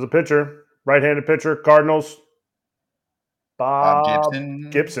it was a pitcher, right-handed pitcher, Cardinals. Bob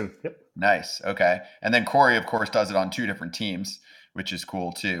Gibson. Yep. Nice. Okay. And then Corey, of course, does it on two different teams, which is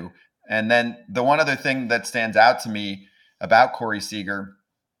cool too. And then the one other thing that stands out to me about Corey Seager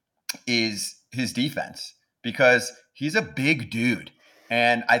is his defense, because he's a big dude.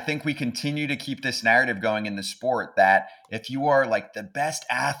 And I think we continue to keep this narrative going in the sport that if you are like the best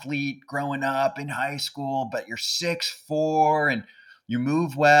athlete growing up in high school, but you're 6'4" and you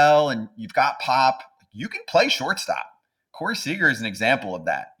move well and you've got pop, you can play shortstop. Corey Seager is an example of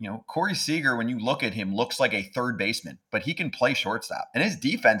that. Corey Seager, when you look at him, looks like a third baseman, but he can play shortstop. And his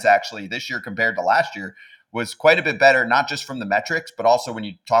defense actually this year compared to last year was quite a bit better, not just from the metrics, but also when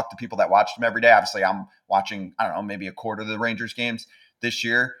you talk to people that watched him every day. Obviously, I'm watching, I don't know, maybe a quarter of the Rangers games this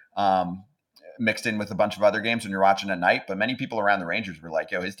year, mixed in with a bunch of other games when you're watching at night. But many people around the Rangers were like,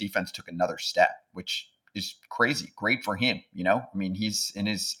 his defense took another step, which is crazy. Great for him. I mean, he's in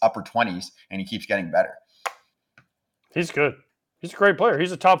his upper 20s and he keeps getting better. He's good. He's a great player.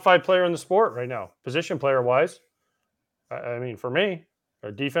 He's a top 5 player in the sport right now, position player wise. I mean, for me,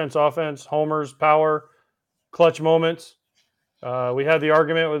 defense, offense, homers, power, clutch moments. We had the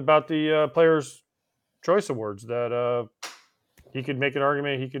argument about the Players' Choice Awards that he could make an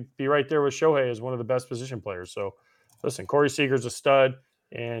argument. He could be right there with Shohei as one of the best position players. So, listen, Corey Seager's a stud,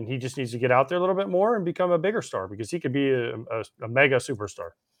 and he just needs to get out there a little bit more and become a bigger star because he could be a mega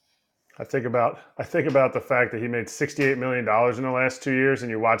superstar. I think about the fact that he made $68 million in the last 2 years, and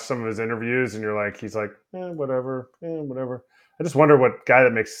you watch some of his interviews, and you're like, he's like, whatever. I just wonder what guy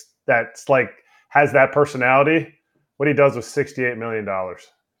that makes that's like has that personality, what he does with $68 million. I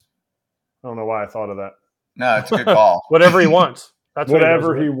don't know why I thought of that. No, it's a good call. Whatever he wants. That's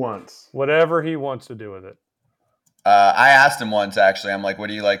whatever he wants. Whatever he wants to do with it. I asked him once, actually. I'm like, what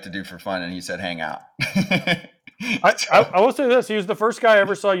do you like to do for fun? And he said, hang out. I will say this. He was the first guy I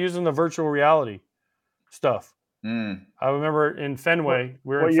ever saw using the virtual reality stuff. I remember in Fenway.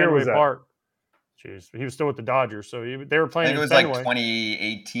 We were in Fenway Park. Jeez, he was still with the Dodgers. So they were playing in Fenway. I think it was like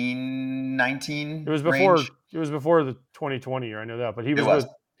 2018, 19 It was before range. It was before the 2020 year. I know that. But he was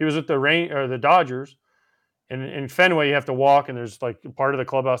with the Dodgers. And in Fenway, you have to walk, and there's like part of the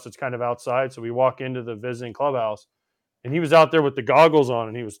clubhouse that's kind of outside. So we walk into the visiting clubhouse, and he was out there with the goggles on,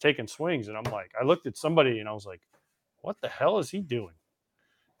 and he was taking swings. And I'm like, I looked at somebody, and I was like, what the hell is he doing?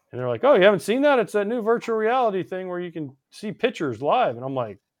 And they're like, oh, you haven't seen that? It's that new virtual reality thing where you can see pitchers live. And I'm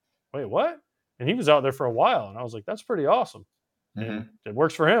like, wait, what? And he was out there for a while, and I was like, that's pretty awesome. And it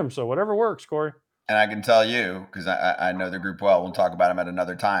works for him. So whatever works, Corey. And I can tell you, because I know the group well, we'll talk about him at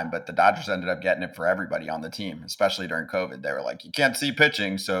another time, but the Dodgers ended up getting it for everybody on the team, especially during COVID. They were like, you can't see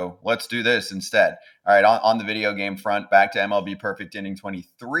pitching, so let's do this instead. All right, on the video game front, back to MLB Perfect Inning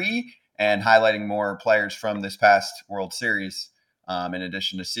 23 and highlighting more players from this past World Series in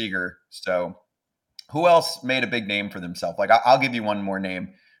addition to Seager. So who else made a big name for themselves? Like, I'll give you one more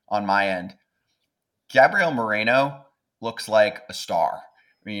name on my end. Gabriel Moreno looks like a star.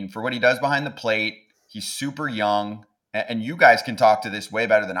 I mean, for what he does behind the plate, he's super young. And you guys can talk to this way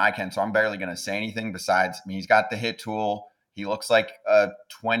better than I can, so I'm barely going to say anything besides, I mean, he's got the hit tool. He looks like a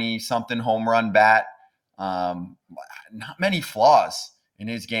 20-something home run bat. Not many flaws in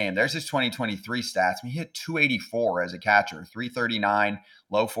his game. There's his 2023 stats. I mean, he hit 284 as a catcher, 339,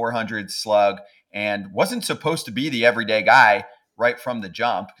 low 400 slug, and wasn't supposed to be the everyday guy right from the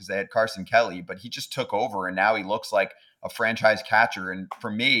jump because they had Carson Kelly, but he just took over, and now he looks like a franchise catcher. And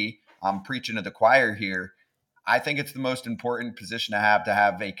for me, I'm preaching to the choir here. I think it's the most important position to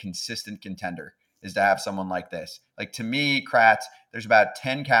have a consistent contender, is to have someone like this. Like, to me, Kratz, there's about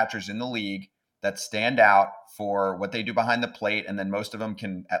 10 catchers in the league that stand out for what they do behind the plate, and then most of them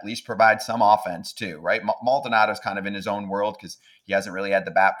can at least provide some offense too, right? Maldonado's kind of in his own world because he hasn't really had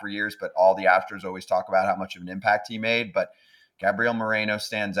the bat for years, but all the Astros always talk about how much of an impact he made. But Gabriel Moreno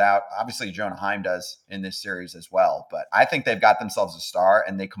stands out. Obviously, Jonah Heim does in this series as well. But I think they've got themselves a star,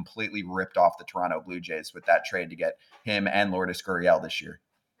 and they completely ripped off the Toronto Blue Jays with that trade to get him and Lourdes Gurriel this year.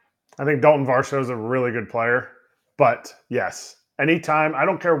 I think Dalton Varsho is a really good player. But, yes, anytime, I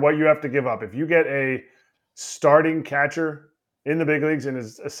don't care what you have to give up. If you get a starting catcher in the big leagues and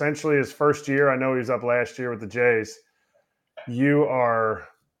is essentially his first year, I know he was up last year with the Jays, you're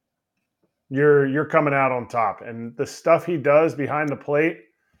coming out on top. And the stuff he does behind the plate,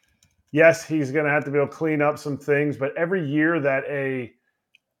 yes, he's going to have to be able to clean up some things, but every year that a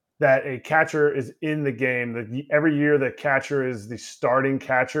catcher is in the game, every year that catcher is the starting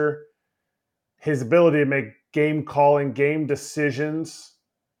catcher, his ability to make game calling, game decisions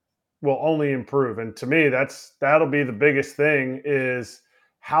will only improve. And to me, that'll be the biggest thing, is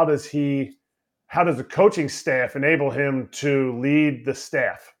how does the coaching staff enable him to lead the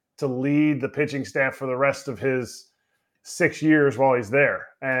staff, to lead the pitching staff for the rest of his 6 years while he's there.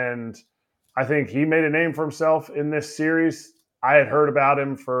 And I think he made a name for himself in this series. I had heard about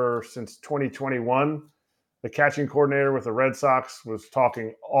him since 2021. The catching coordinator with the Red Sox was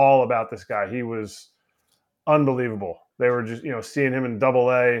talking all about this guy. He was unbelievable. They were just, seeing him in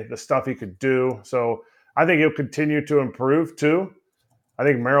Double-A, the stuff he could do. So I think he'll continue to improve too. I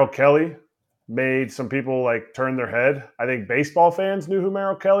think Merrill Kelly made some people turn their head. I think baseball fans knew who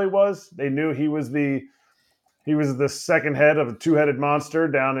Merrill Kelly was. They knew he was the second head of a two-headed monster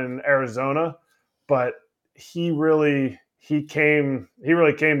down in Arizona, but he really came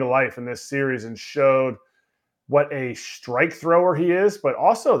to life in this series and showed what a strike thrower he is, but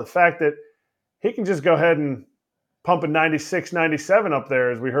also the fact that he can just go ahead and pump a 96, 97 up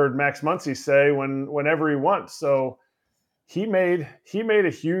there, as we heard Max Muncy say, whenever he wants. So he made a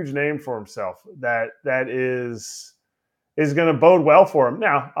huge name for himself that is going to bode well for him.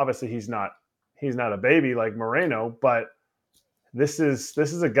 Now, obviously, he's not a baby like Moreno, but this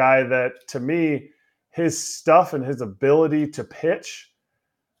is a guy that, to me, his stuff and his ability to pitch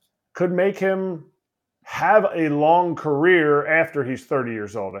could make him have a long career after he's 30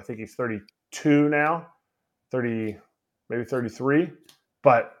 years old. I think he's 32 now, 30, maybe 33.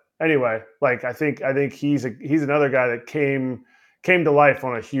 But anyway, I think he's another guy that came to life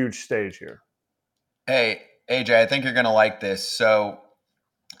on a huge stage here. Hey, AJ, I think you're going to like this. So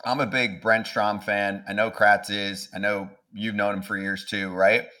I'm a big Brent Strom fan. I know Kratz is. I know you've known him for years too,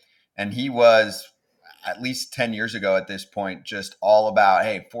 right? And he was, at least 10 years ago at this point, just all about,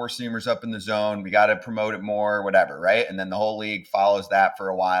 hey, four-seamers up in the zone. We got to promote it more, whatever, right? And then the whole league follows that for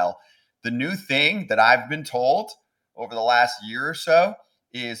a while. The new thing that I've been told over the last year or so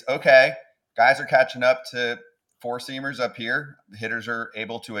is, okay, guys are catching up to four-seamers up here. The hitters are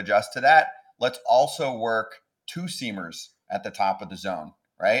able to adjust to that. Let's also work two-seamers at the top of the zone,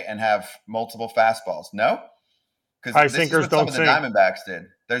 right? And have multiple fastballs. No? Because high this sinkers is what some of the Diamondbacks did.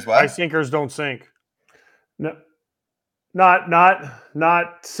 There's what? High sinkers don't sink. No,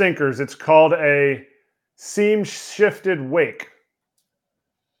 not sinkers. It's called a seam shifted wake.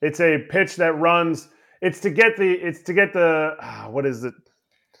 It's a pitch that runs. It's to get the what is it?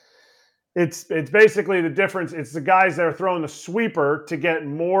 It's basically the difference. It's the guys that are throwing the sweeper to get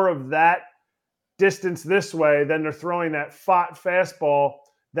more of that distance this way than they're throwing that fastball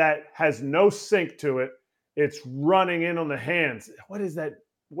that has no sink to it. It's running in on the hands. What is that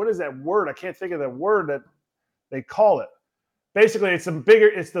word? I can't think of the word that they call it. basically it's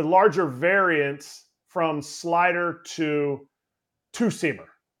the larger variance from slider to two-seamer.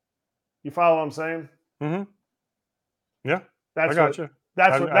 You follow what I'm saying? Mm-hmm. Yeah, I got you. I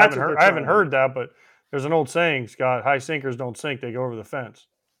haven't heard that, but there's an old saying, Scott, high sinkers don't sink, they go over the fence.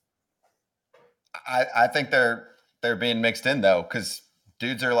 I think they're being mixed in though, because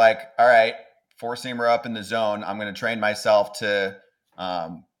dudes are like, all right, four-seamer up in the zone. I'm going to train myself to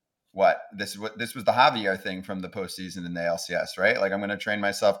this was the Javier thing from the postseason in the ALCS, right? Like I'm going to train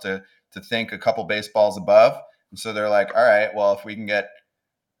myself to think a couple baseballs above. And so they're like, all right, well, if we can get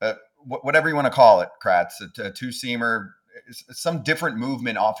whatever you want to call it, Kratz, a two-seamer, some different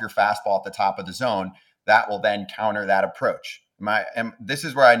movement off your fastball at the top of the zone, that will then counter that approach. This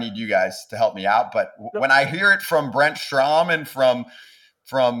is where I need you guys to help me out. But when I hear it from Brent Strom and from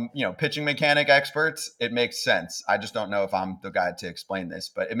pitching mechanic experts, it makes sense. I just don't know if I'm the guy to explain this,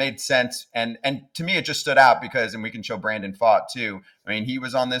 but it made sense. And to me, it just stood out because, and we can show Brandon Pfaadt too. I mean, he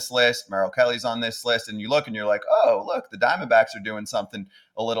was on this list. Merrill Kelly's on this list. And you look and you're like, oh, look, the Diamondbacks are doing something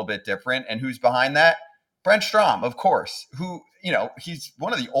a little bit different. And who's behind that? Brent Strom, of course, who, he's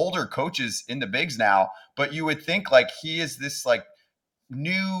one of the older coaches in the bigs now, but you would think like he is this like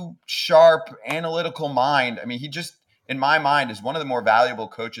new, sharp, analytical mind. I mean, he just, in my mind, is one of the more valuable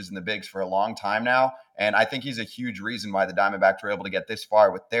coaches in the bigs for a long time now. And I think he's a huge reason why the Diamondbacks were able to get this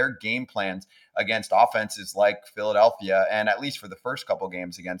far with their game plans against offenses like Philadelphia, and at least for the first couple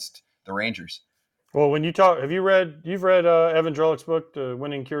games against the Rangers. Well, when you talk, you've read Evan Drellick's book,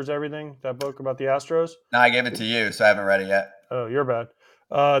 Winning Cures Everything, that book about the Astros? No, I gave it to you, so I haven't read it yet. Oh, you're bad.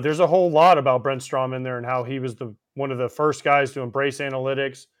 There's a whole lot about Brent Strom in there and how he was one of the first guys to embrace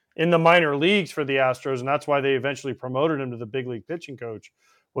analytics in the minor leagues for the Astros, and that's why they eventually promoted him to the big league pitching coach,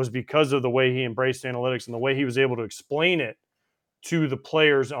 was because of the way he embraced analytics and the way he was able to explain it to the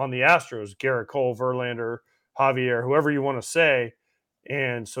players on the Astros, Garrett Cole, Verlander, Javier, whoever you want to say.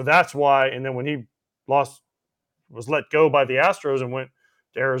 And so that's why, and then when he was let go by the Astros and went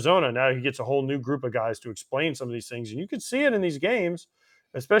to Arizona, now he gets a whole new group of guys to explain some of these things. And you could see it in these games,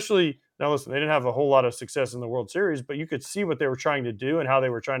 especially, now listen, they didn't have a whole lot of success in the World Series, but you could see what they were trying to do and how they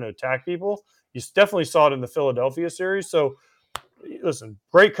were trying to attack people. You definitely saw it in the Philadelphia series. So listen,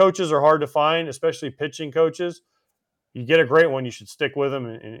 great coaches are hard to find, especially pitching coaches. You get a great one, you should stick with him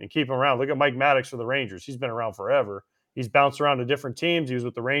and keep him around. Look at Mike Maddox for the Rangers. He's been around forever. He's bounced around to different teams. He was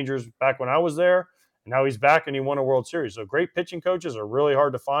with the Rangers back when I was there, and now he's back and he won a World Series. So great pitching coaches are really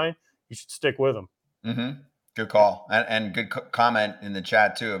hard to find. You should stick with them. Mm-hmm. Good call. And good comment in the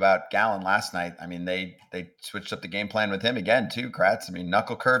chat too about Gallen last night. I mean, they switched up the game plan with him again too, Kratz. I mean,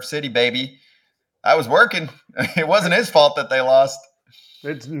 knuckle curve city, baby. That was working. It wasn't his fault that they lost.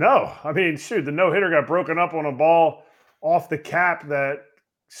 I mean, shoot, the no-hitter got broken up on a ball off the cap that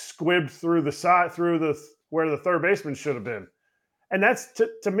squibbed through the side, where the third baseman should have been. And that's,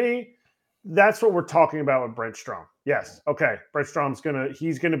 to me, that's what we're talking about with Brent Strom. Yes, okay, Brent Strom's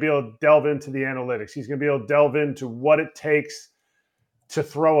he's going to be able to delve into the analytics. He's going to be able to delve into what it takes to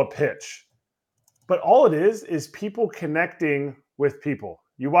throw a pitch. But all it is people connecting with people.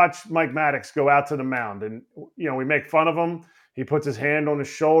 You watch Mike Maddox go out to the mound, and we make fun of him. He puts his hand on his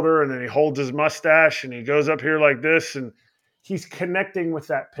shoulder, and then he holds his mustache, and he goes up here like this, and he's connecting with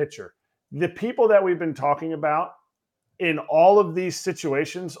that pitcher. The people that we've been talking about in all of these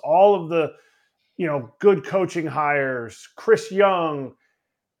situations, all of the good coaching hires, Chris Young,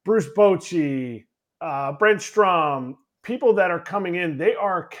 Bruce Bochy, Brent Strom, people that are coming in, they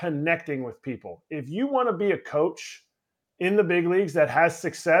are connecting with people. If you want to be a coach in the big leagues that has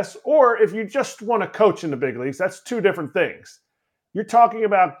success, or if you just want to coach in the big leagues, that's two different things. You're talking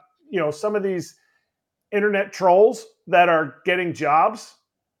about, some of these internet trolls that are getting jobs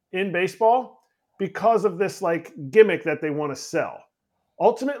in baseball because of this gimmick that they want to sell.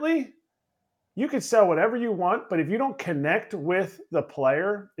 Ultimately, you can sell whatever you want, but if you don't connect with the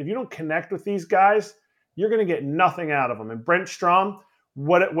player, if you don't connect with these guys, you're going to get nothing out of them. And Brent Strom,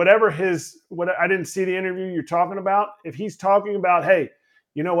 I didn't see the interview you're talking about. If he's talking about, hey,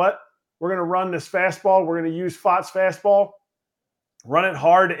 you know what? We're going to run this fastball. We're going to use Pfaadt's fastball, run it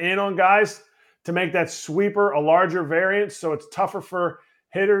hard in on guys to make that sweeper a larger variance so it's tougher for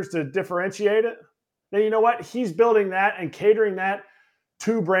hitters to differentiate it. Then you know what? He's building that and catering that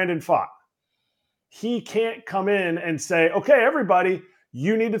to Brandon Pfaadt. He can't come in and say, okay, everybody,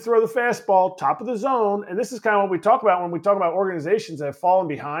 you need to throw the fastball top of the zone. And this is kind of what we talk about when we talk about organizations that have fallen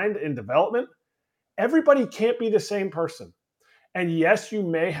behind in development. Everybody can't be the same person. And yes, you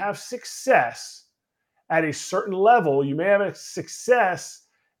may have success at a certain level. You may have a success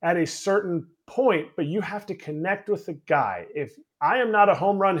at a certain point, but you have to connect with the guy. If I am not a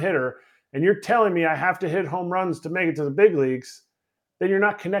home run hitter and you're telling me I have to hit home runs to make it to the big leagues, then you're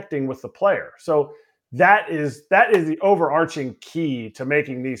not connecting with the player. So that is the overarching key to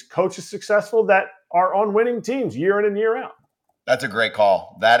making these coaches successful that are on winning teams year in and year out. That's a great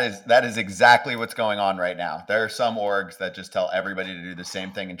call. That is exactly what's going on right now. There are some orgs that just tell everybody to do the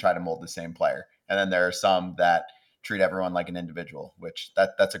same thing and try to mold the same player. And then there are some that treat everyone like an individual, which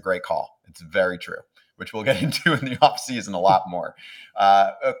that's a great call. It's very true, which we'll get into in the offseason a lot more.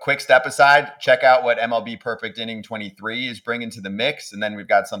 A quick step aside, check out what MLB Perfect Inning 23 is bringing to the mix, and then we've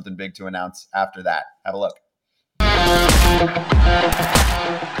got something big to announce after that. Have a look.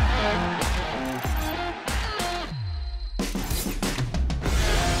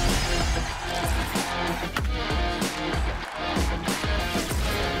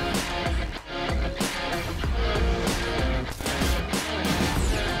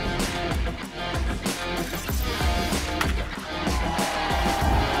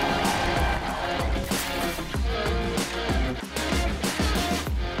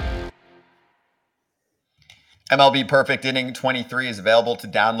 MLB Perfect Inning 23 is available to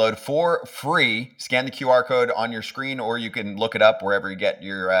download for free. Scan the QR code on your screen, or you can look it up wherever you get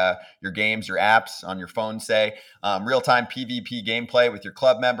your games, your apps on your phone, say. Real-time PvP gameplay with your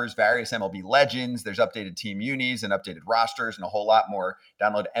club members, various MLB legends. There's updated team unis and updated rosters and a whole lot more.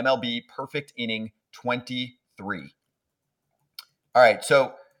 Download MLB Perfect Inning 23. All right,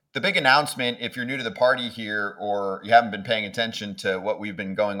 so the big announcement, if you're new to the party here or you haven't been paying attention to what we've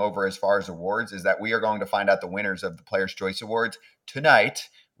been going over as far as awards, is that we are going to find out the winners of the Players' Choice Awards tonight.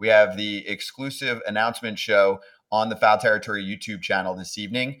 We have the exclusive announcement show on the Foul Territory YouTube channel this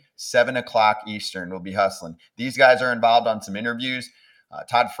evening, 7 o'clock Eastern. We'll be hustling. These guys are involved on some interviews.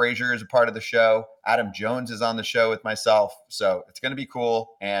 Todd Frazier is a part of the show. Adam Jones is on the show with myself. So it's going to be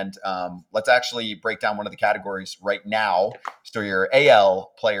cool. And let's actually break down one of the categories right now. So your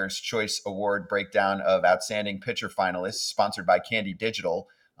AL Players' Choice Award breakdown of outstanding pitcher finalists, sponsored by Candy Digital.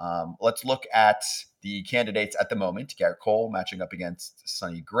 Let's look at the candidates at the moment. Garrett Cole matching up against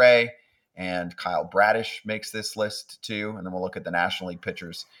Sonny Gray, and Kyle Bradish makes this list too. And then we'll look at the National League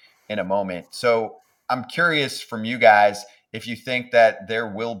pitchers in a moment. So I'm curious from you guys if you think that there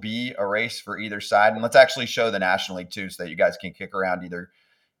will be a race for either side. And let's actually show the National League too, so that you guys can kick around either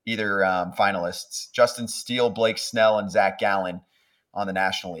finalists. Justin Steele, Blake Snell, and Zach Gallen on the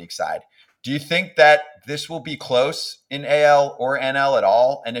National League side. Do you think that this will be close in AL or NL at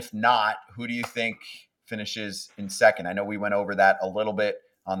all? And if not, who do you think finishes in second? I know we went over that a little bit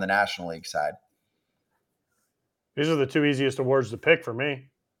on the National League side. These are the two easiest awards to pick for me.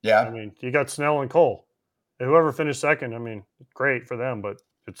 Yeah. I mean, you got Snell and Cole. Whoever finished second, I mean, great for them, but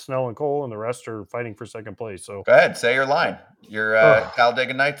it's Snell and Cole, and the rest are fighting for second place. So go ahead, say your line, your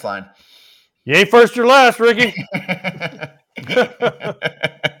Talladega Nights line. You ain't first or last, Ricky.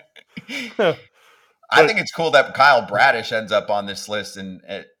 I think it's cool that Kyle Bradish ends up on this list, and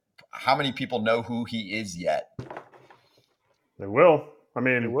how many people know who he is yet? They will. I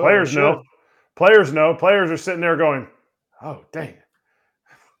mean, players know. Players know. Players are sitting there going, "Oh, dang it.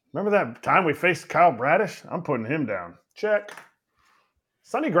 Remember that time we faced Kyle Bradish? I'm putting him down." Check.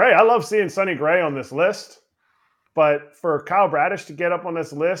 Sonny Gray. I love seeing Sonny Gray on this list. But for Kyle Bradish to get up on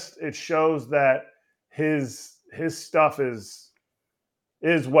this list, it shows that his stuff is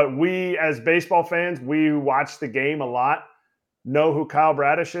what we as baseball fans, we who watch the game a lot, know who Kyle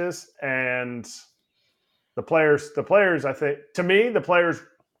Bradish is. And the players, I think, to me, the players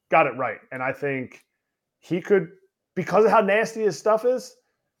got it right. And I think he could, because of how nasty his stuff is,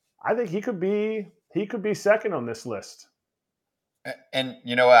 I think he could be second on this list. And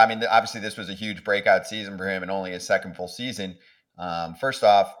you know what? I mean, obviously this was a huge breakout season for him and only his second full season. First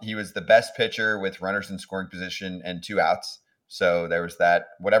off, he was the best pitcher with runners in scoring position and 2 outs. So there was that,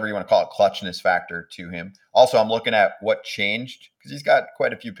 whatever you want to call it, clutchness factor to him. Also, I'm looking at what changed because he's got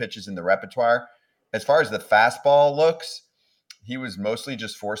quite a few pitches in the repertoire. As far as the fastball looks, he was mostly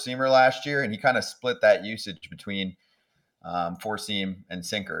just 4-seamer last year, and he kind of split that usage between 4-seam and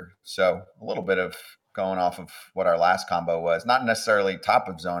sinker. So a little bit of going off of what our last combo was, not necessarily top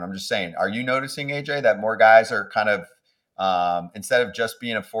of zone. I'm just saying, are you noticing, AJ, that more guys are kind of, instead of just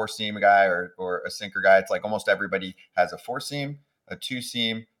being a 4-seam guy or a sinker guy, it's like almost everybody has a 4-seam, a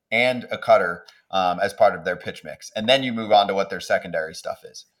 2-seam, and a cutter as part of their pitch mix. And then you move on to what their secondary stuff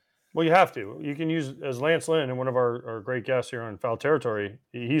is. Well, you have to. You can use, as Lance Lynn and one of our great guests here on Foul Territory,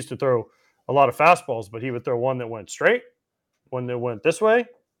 he used to throw a lot of fastballs, but he would throw one that went straight, one that went this way,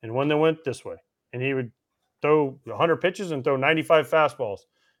 and one that went this way. And he would throw 100 pitches and throw 95 fastballs.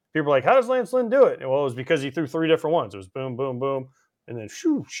 People are like, how does Lance Lynn do it? Well, it was because he threw 3 different ones. It was boom, boom, boom, and then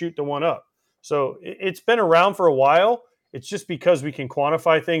shoot the one up. So it's been around for a while. It's just because we can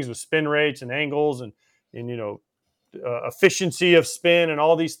quantify things with spin rates and angles and efficiency of spin and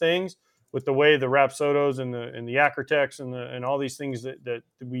all these things with the way the Rapsodos and the Acrotex and all these things that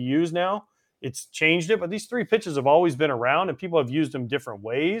we use now. It's changed it, but these 3 pitches have always been around and people have used them different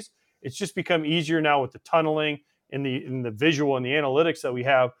ways. It's just become easier now with the tunneling and the visual and the analytics that we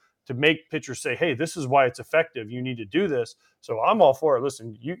have to make pitchers say, hey, this is why it's effective. You need to do this. So I'm all for it.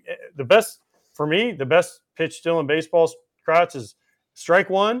 Listen, the best pitch still in baseball, Kratz, is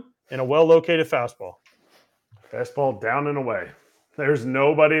strike 1 and a well-located fastball. Fastball down and away. There's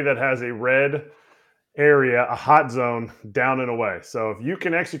nobody that has a red area, a hot zone down and away. So if you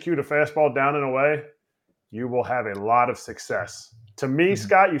can execute a fastball down and away, you will have a lot of success. To me,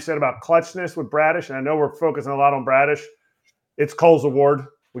 Scott, you said about clutchness with Bradish, and I know we're focusing a lot on Bradish. It's Cole's award.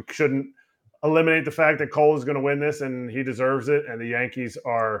 We shouldn't eliminate the fact that Cole is going to win this, and he deserves it. And the Yankees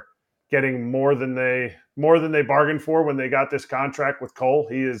are getting more than they bargained for when they got this contract with Cole.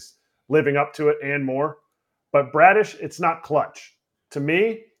 He is living up to it and more. But Bradish, it's not clutch. To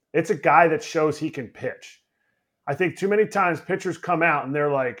me, it's a guy that shows he can pitch. I think too many times pitchers come out and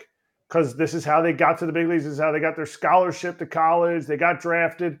they're like, because this is how they got to the big leagues, this is how they got their scholarship to college, they got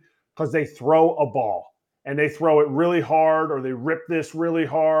drafted, because they throw a ball. And they throw it really hard, or they rip this really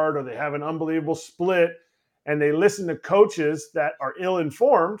hard, or they have an unbelievable split, and they listen to coaches that are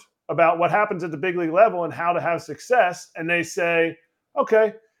ill-informed about what happens at the big league level and how to have success, and they say,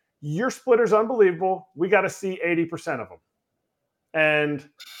 okay, your splitter's unbelievable. We got to see 80% of them. And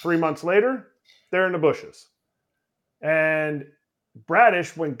 3 months later, they're in the bushes. And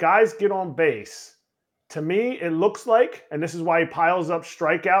Bradish, when guys get on base, to me, it looks like, and this is why he piles up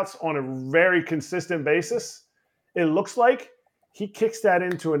strikeouts on a very consistent basis, it looks like he kicks that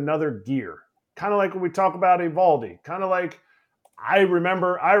into another gear. Kind of like when we talk about Evaldi. Kind of like I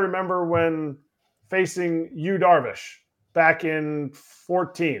remember when facing Yu Darvish back in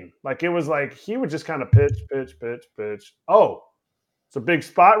 14. Like, it was like he would just kind of pitch. Oh, it's a big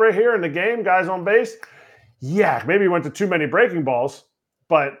spot right here in the game, guys on base. Yeah, maybe he went to too many breaking balls,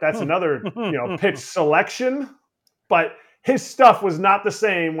 but that's another pitch selection. But his stuff was not the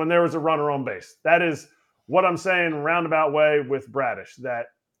same when there was a runner on base. That is what I'm saying roundabout way with Bradish, that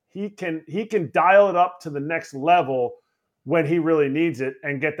he can dial it up to the next level when he really needs it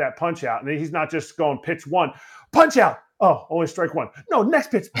and get that punch out. And he's not just going pitch 1, punch out. Oh, only strike 1. No,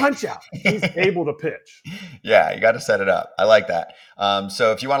 next pitch, punch out. He's able to pitch. Yeah, you got to set it up. I like that.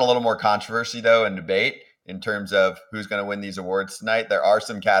 So if you want a little more controversy, though, and debate in terms of who's going to win these awards tonight, there are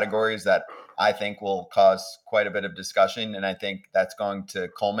some categories that I think will cause quite a bit of discussion. And I think that's going to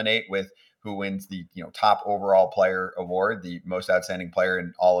culminate with who wins the top overall player award, the most outstanding player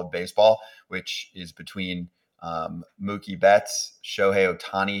in all of baseball, which is between Mookie Betts, Shohei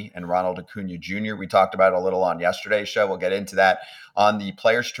Ohtani, and Ronald Acuna Jr. We talked about it a little on yesterday's show. We'll get into that on the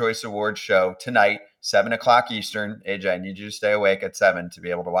Players' Choice Awards show tonight, 7 o'clock Eastern. AJ, I need you to stay awake at 7 to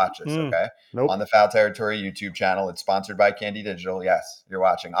be able to watch this, okay? Nope. On the Foul Territory YouTube channel. It's sponsored by Candy Digital. Yes, you're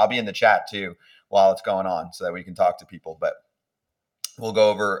watching. I'll be in the chat, too, while it's going on so that we can talk to people. But we'll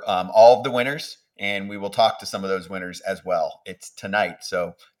go over all of the winners, and we will talk to some of those winners as well. It's tonight.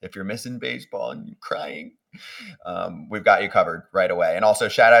 So if you're missing baseball and you're crying, we've got you covered right away. And also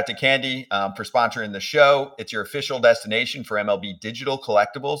shout out to Candy for sponsoring the show. It's your official destination for MLB digital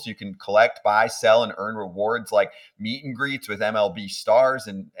collectibles. You can collect, buy, sell, and earn rewards like meet and greets with MLB stars,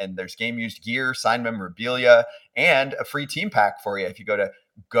 and there's game used gear, signed memorabilia, and a free team pack for you if you go to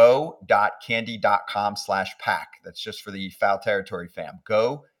go.candy.com/pack. That's just for the Foul Territory fam.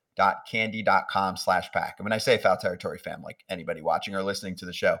 Go.candy.com/pack. And when I say Foul Territory fam, like anybody watching or listening to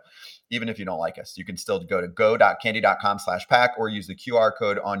the show, even if you don't like us, you can still go to go.candy.com/pack or use the QR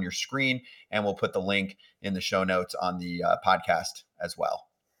code on your screen, and we'll put the link in the show notes on the podcast as well.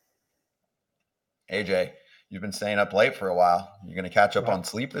 AJ, you've been staying up late for a while. You going to catch up on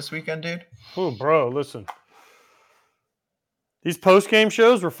sleep this weekend, dude? Oh, bro, listen. These post-game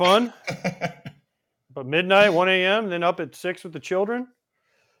shows were fun. But midnight, 1 a.m., then up at 6 with the children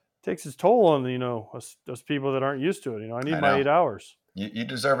takes its toll on us people that aren't used to it. I need my 8 hours. You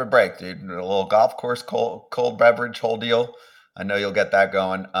deserve a break, dude. A little golf course, cold beverage, whole deal. I know you'll get that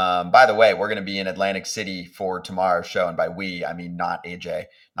going. By the way, we're going to be in Atlantic City for tomorrow's show. And by we, I mean not AJ,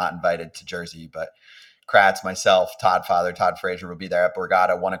 not invited to Jersey, but Kratz, myself, Todd Frazier will be there at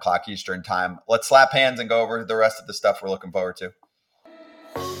Borgata, 1 o'clock Eastern time. Let's slap hands and go over the rest of the stuff we're looking forward to.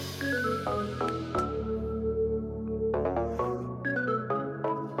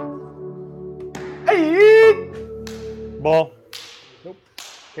 Hey! Ball. Nope.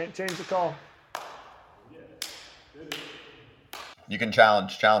 Can't change the call. You can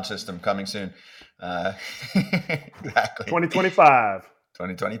challenge system coming soon. Exactly. 2025.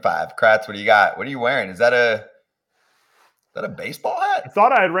 2025. Kratz, what do you got? What are you wearing? Is that a baseball hat? I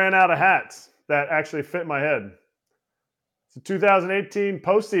thought I had ran out of hats that actually fit my head. It's a 2018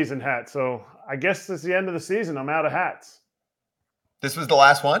 postseason hat, so I guess it's the end of the season. I'm out of hats. This was the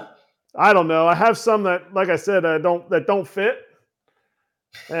last one? I don't know. I have some that, like I said, that don't fit,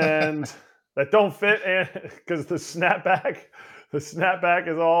 and that don't fit, and because the snapback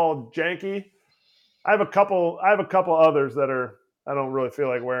is all janky. I have a couple others that I don't really feel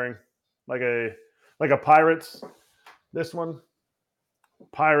like wearing, like a Pirates. This one,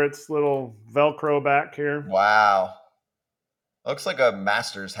 Pirates little Velcro back here. Wow, looks like a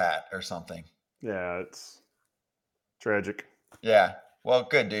Masters hat or something. Yeah, it's tragic. Yeah. Well,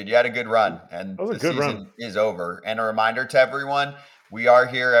 good, dude. You had a good run, and the season is over. And a reminder to everyone, we are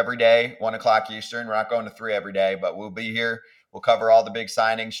here every day, 1 o'clock Eastern. We're not going to 3 every day, but we'll be here. We'll cover all the big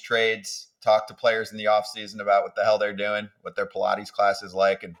signings, trades, talk to players in the offseason about what the hell they're doing, what their Pilates class is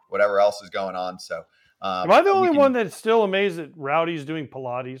like, and whatever else is going on. So, am I the only one that's still amazed that Rowdy's doing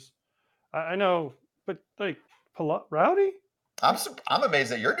Pilates? I know, but like Rowdy? I'm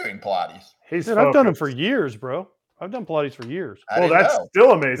amazed that you're doing Pilates. Dude, I've done them for years, bro. I've done Pilates for years. Well, that's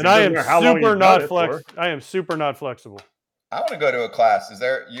still amazing. And I am super not I am super not flexible. I want to go to a class. Is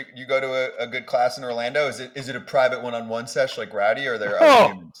there you go to a good class in Orlando? Is it a private one-on-one session like Rowdy, or are there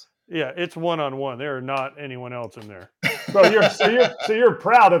other humans? Yeah, it's one-on-one. There are not anyone else in there. So you're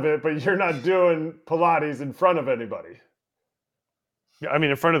proud of it, but you're not doing Pilates in front of anybody. Yeah, I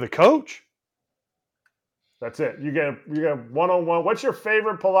mean in front of the coach. That's it. You get one-on-one. What's your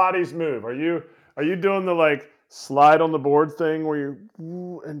favorite Pilates move? Are you doing the like slide on the board thing where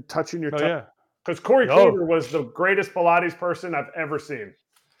you and touching your toe? Yeah. Because Corey Seager was the greatest Pilates person I've ever seen.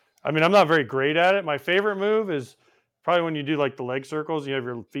 I mean, I'm not very great at it. My favorite move is probably when you do like the leg circles. You have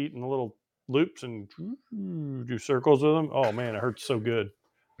your feet in the little loops and do circles with them. Oh man, it hurts so good.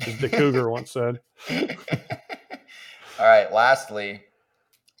 As the Cougar once said. All right. Lastly,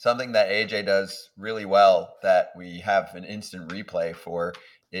 something that AJ does really well that we have an instant replay for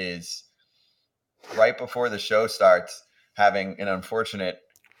is right before the show starts having an unfortunate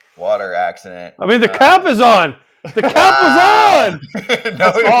water accident. I mean, the cap is on. The cap was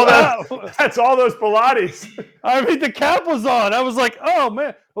on. That's all those Pilates. I mean, the cap was on. I was like, oh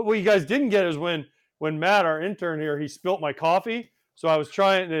man. But what you guys didn't get is when Matt, our intern here, he spilt my coffee. So I was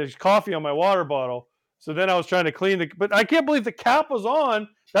trying, there's coffee on my water bottle. So then I was trying to clean but I can't believe the cap was on.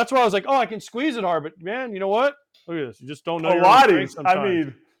 That's why I was like, oh, I can squeeze it hard. But man, you know what? Look at this. You just don't know your own strength sometimes. I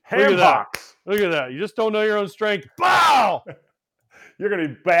mean, ham hocks. Look at that. You just don't know your own strength. Bow! You're going to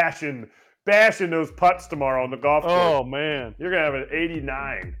be bashing those putts tomorrow on the golf course. Oh, man. You're going to have an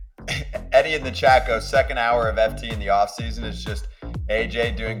 89. Eddie in the chat goes, second hour of FT in the offseason is just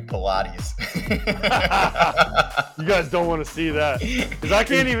AJ doing Pilates. You guys don't want to see that. Because I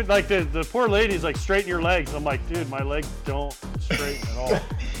can't even, like, the poor lady's like, straighten your legs. I'm like, dude, my legs don't straighten at all.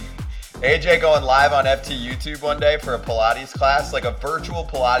 AJ going live on FT YouTube one day for a Pilates class, like a virtual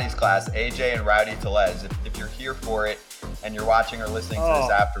Pilates class, AJ and Rowdy Tellez. If you're here for it and you're watching or listening to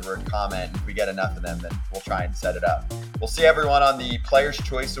this afterward, comment. If we get enough of them, then we'll try and set it up. We'll see everyone on the Players'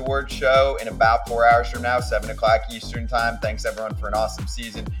 Choice Awards show in about 4 hours from now, 7 o'clock Eastern time. Thanks, everyone, for an awesome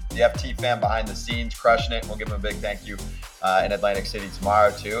season. The FT fan behind the scenes, crushing it. We'll give them a big thank you in Atlantic City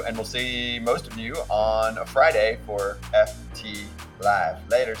tomorrow, too. And we'll see most of you on a Friday for FT Live.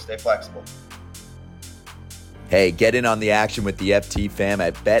 Later. Stay flexible. Hey, get in on the action with the FT fam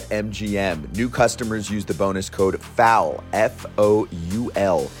at BetMGM. New customers use the bonus code FOUL,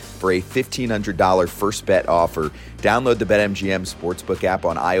 F-O-U-L, for a $1,500 first bet offer. Download the BetMGM Sportsbook app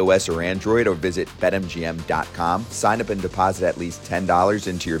on iOS or Android or visit BetMGM.com. Sign up and deposit at least $10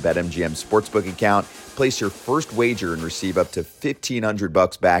 into your BetMGM Sportsbook account. Place your first wager and receive up to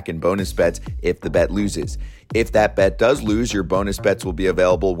 $1,500 back in bonus bets if the bet loses. If that bet does lose, your bonus bets will be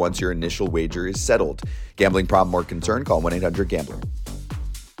available once your initial wager is settled. Gambling problem or concern? Call 1-800-GAMBLER.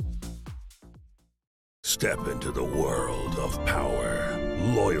 Step into the world of power,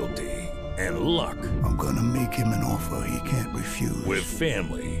 loyalty, and luck. I'm gonna make him an offer he can't refuse. With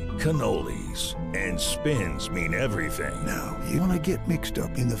family, cannolis, and spins mean everything. Now, you wanna get mixed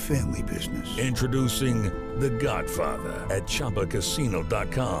up in the family business. Introducing The Godfather at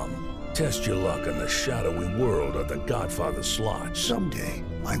ChumbaCasino.com. Test your luck in the shadowy world of The Godfather slot. Someday,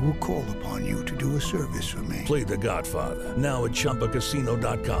 I will call upon you to do a service for me. Play The Godfather, now at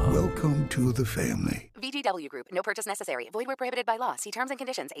ChumbaCasino.com. Welcome to the family. VGW Group. No purchase necessary. Void where prohibited by law. See terms and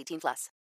conditions. 18+.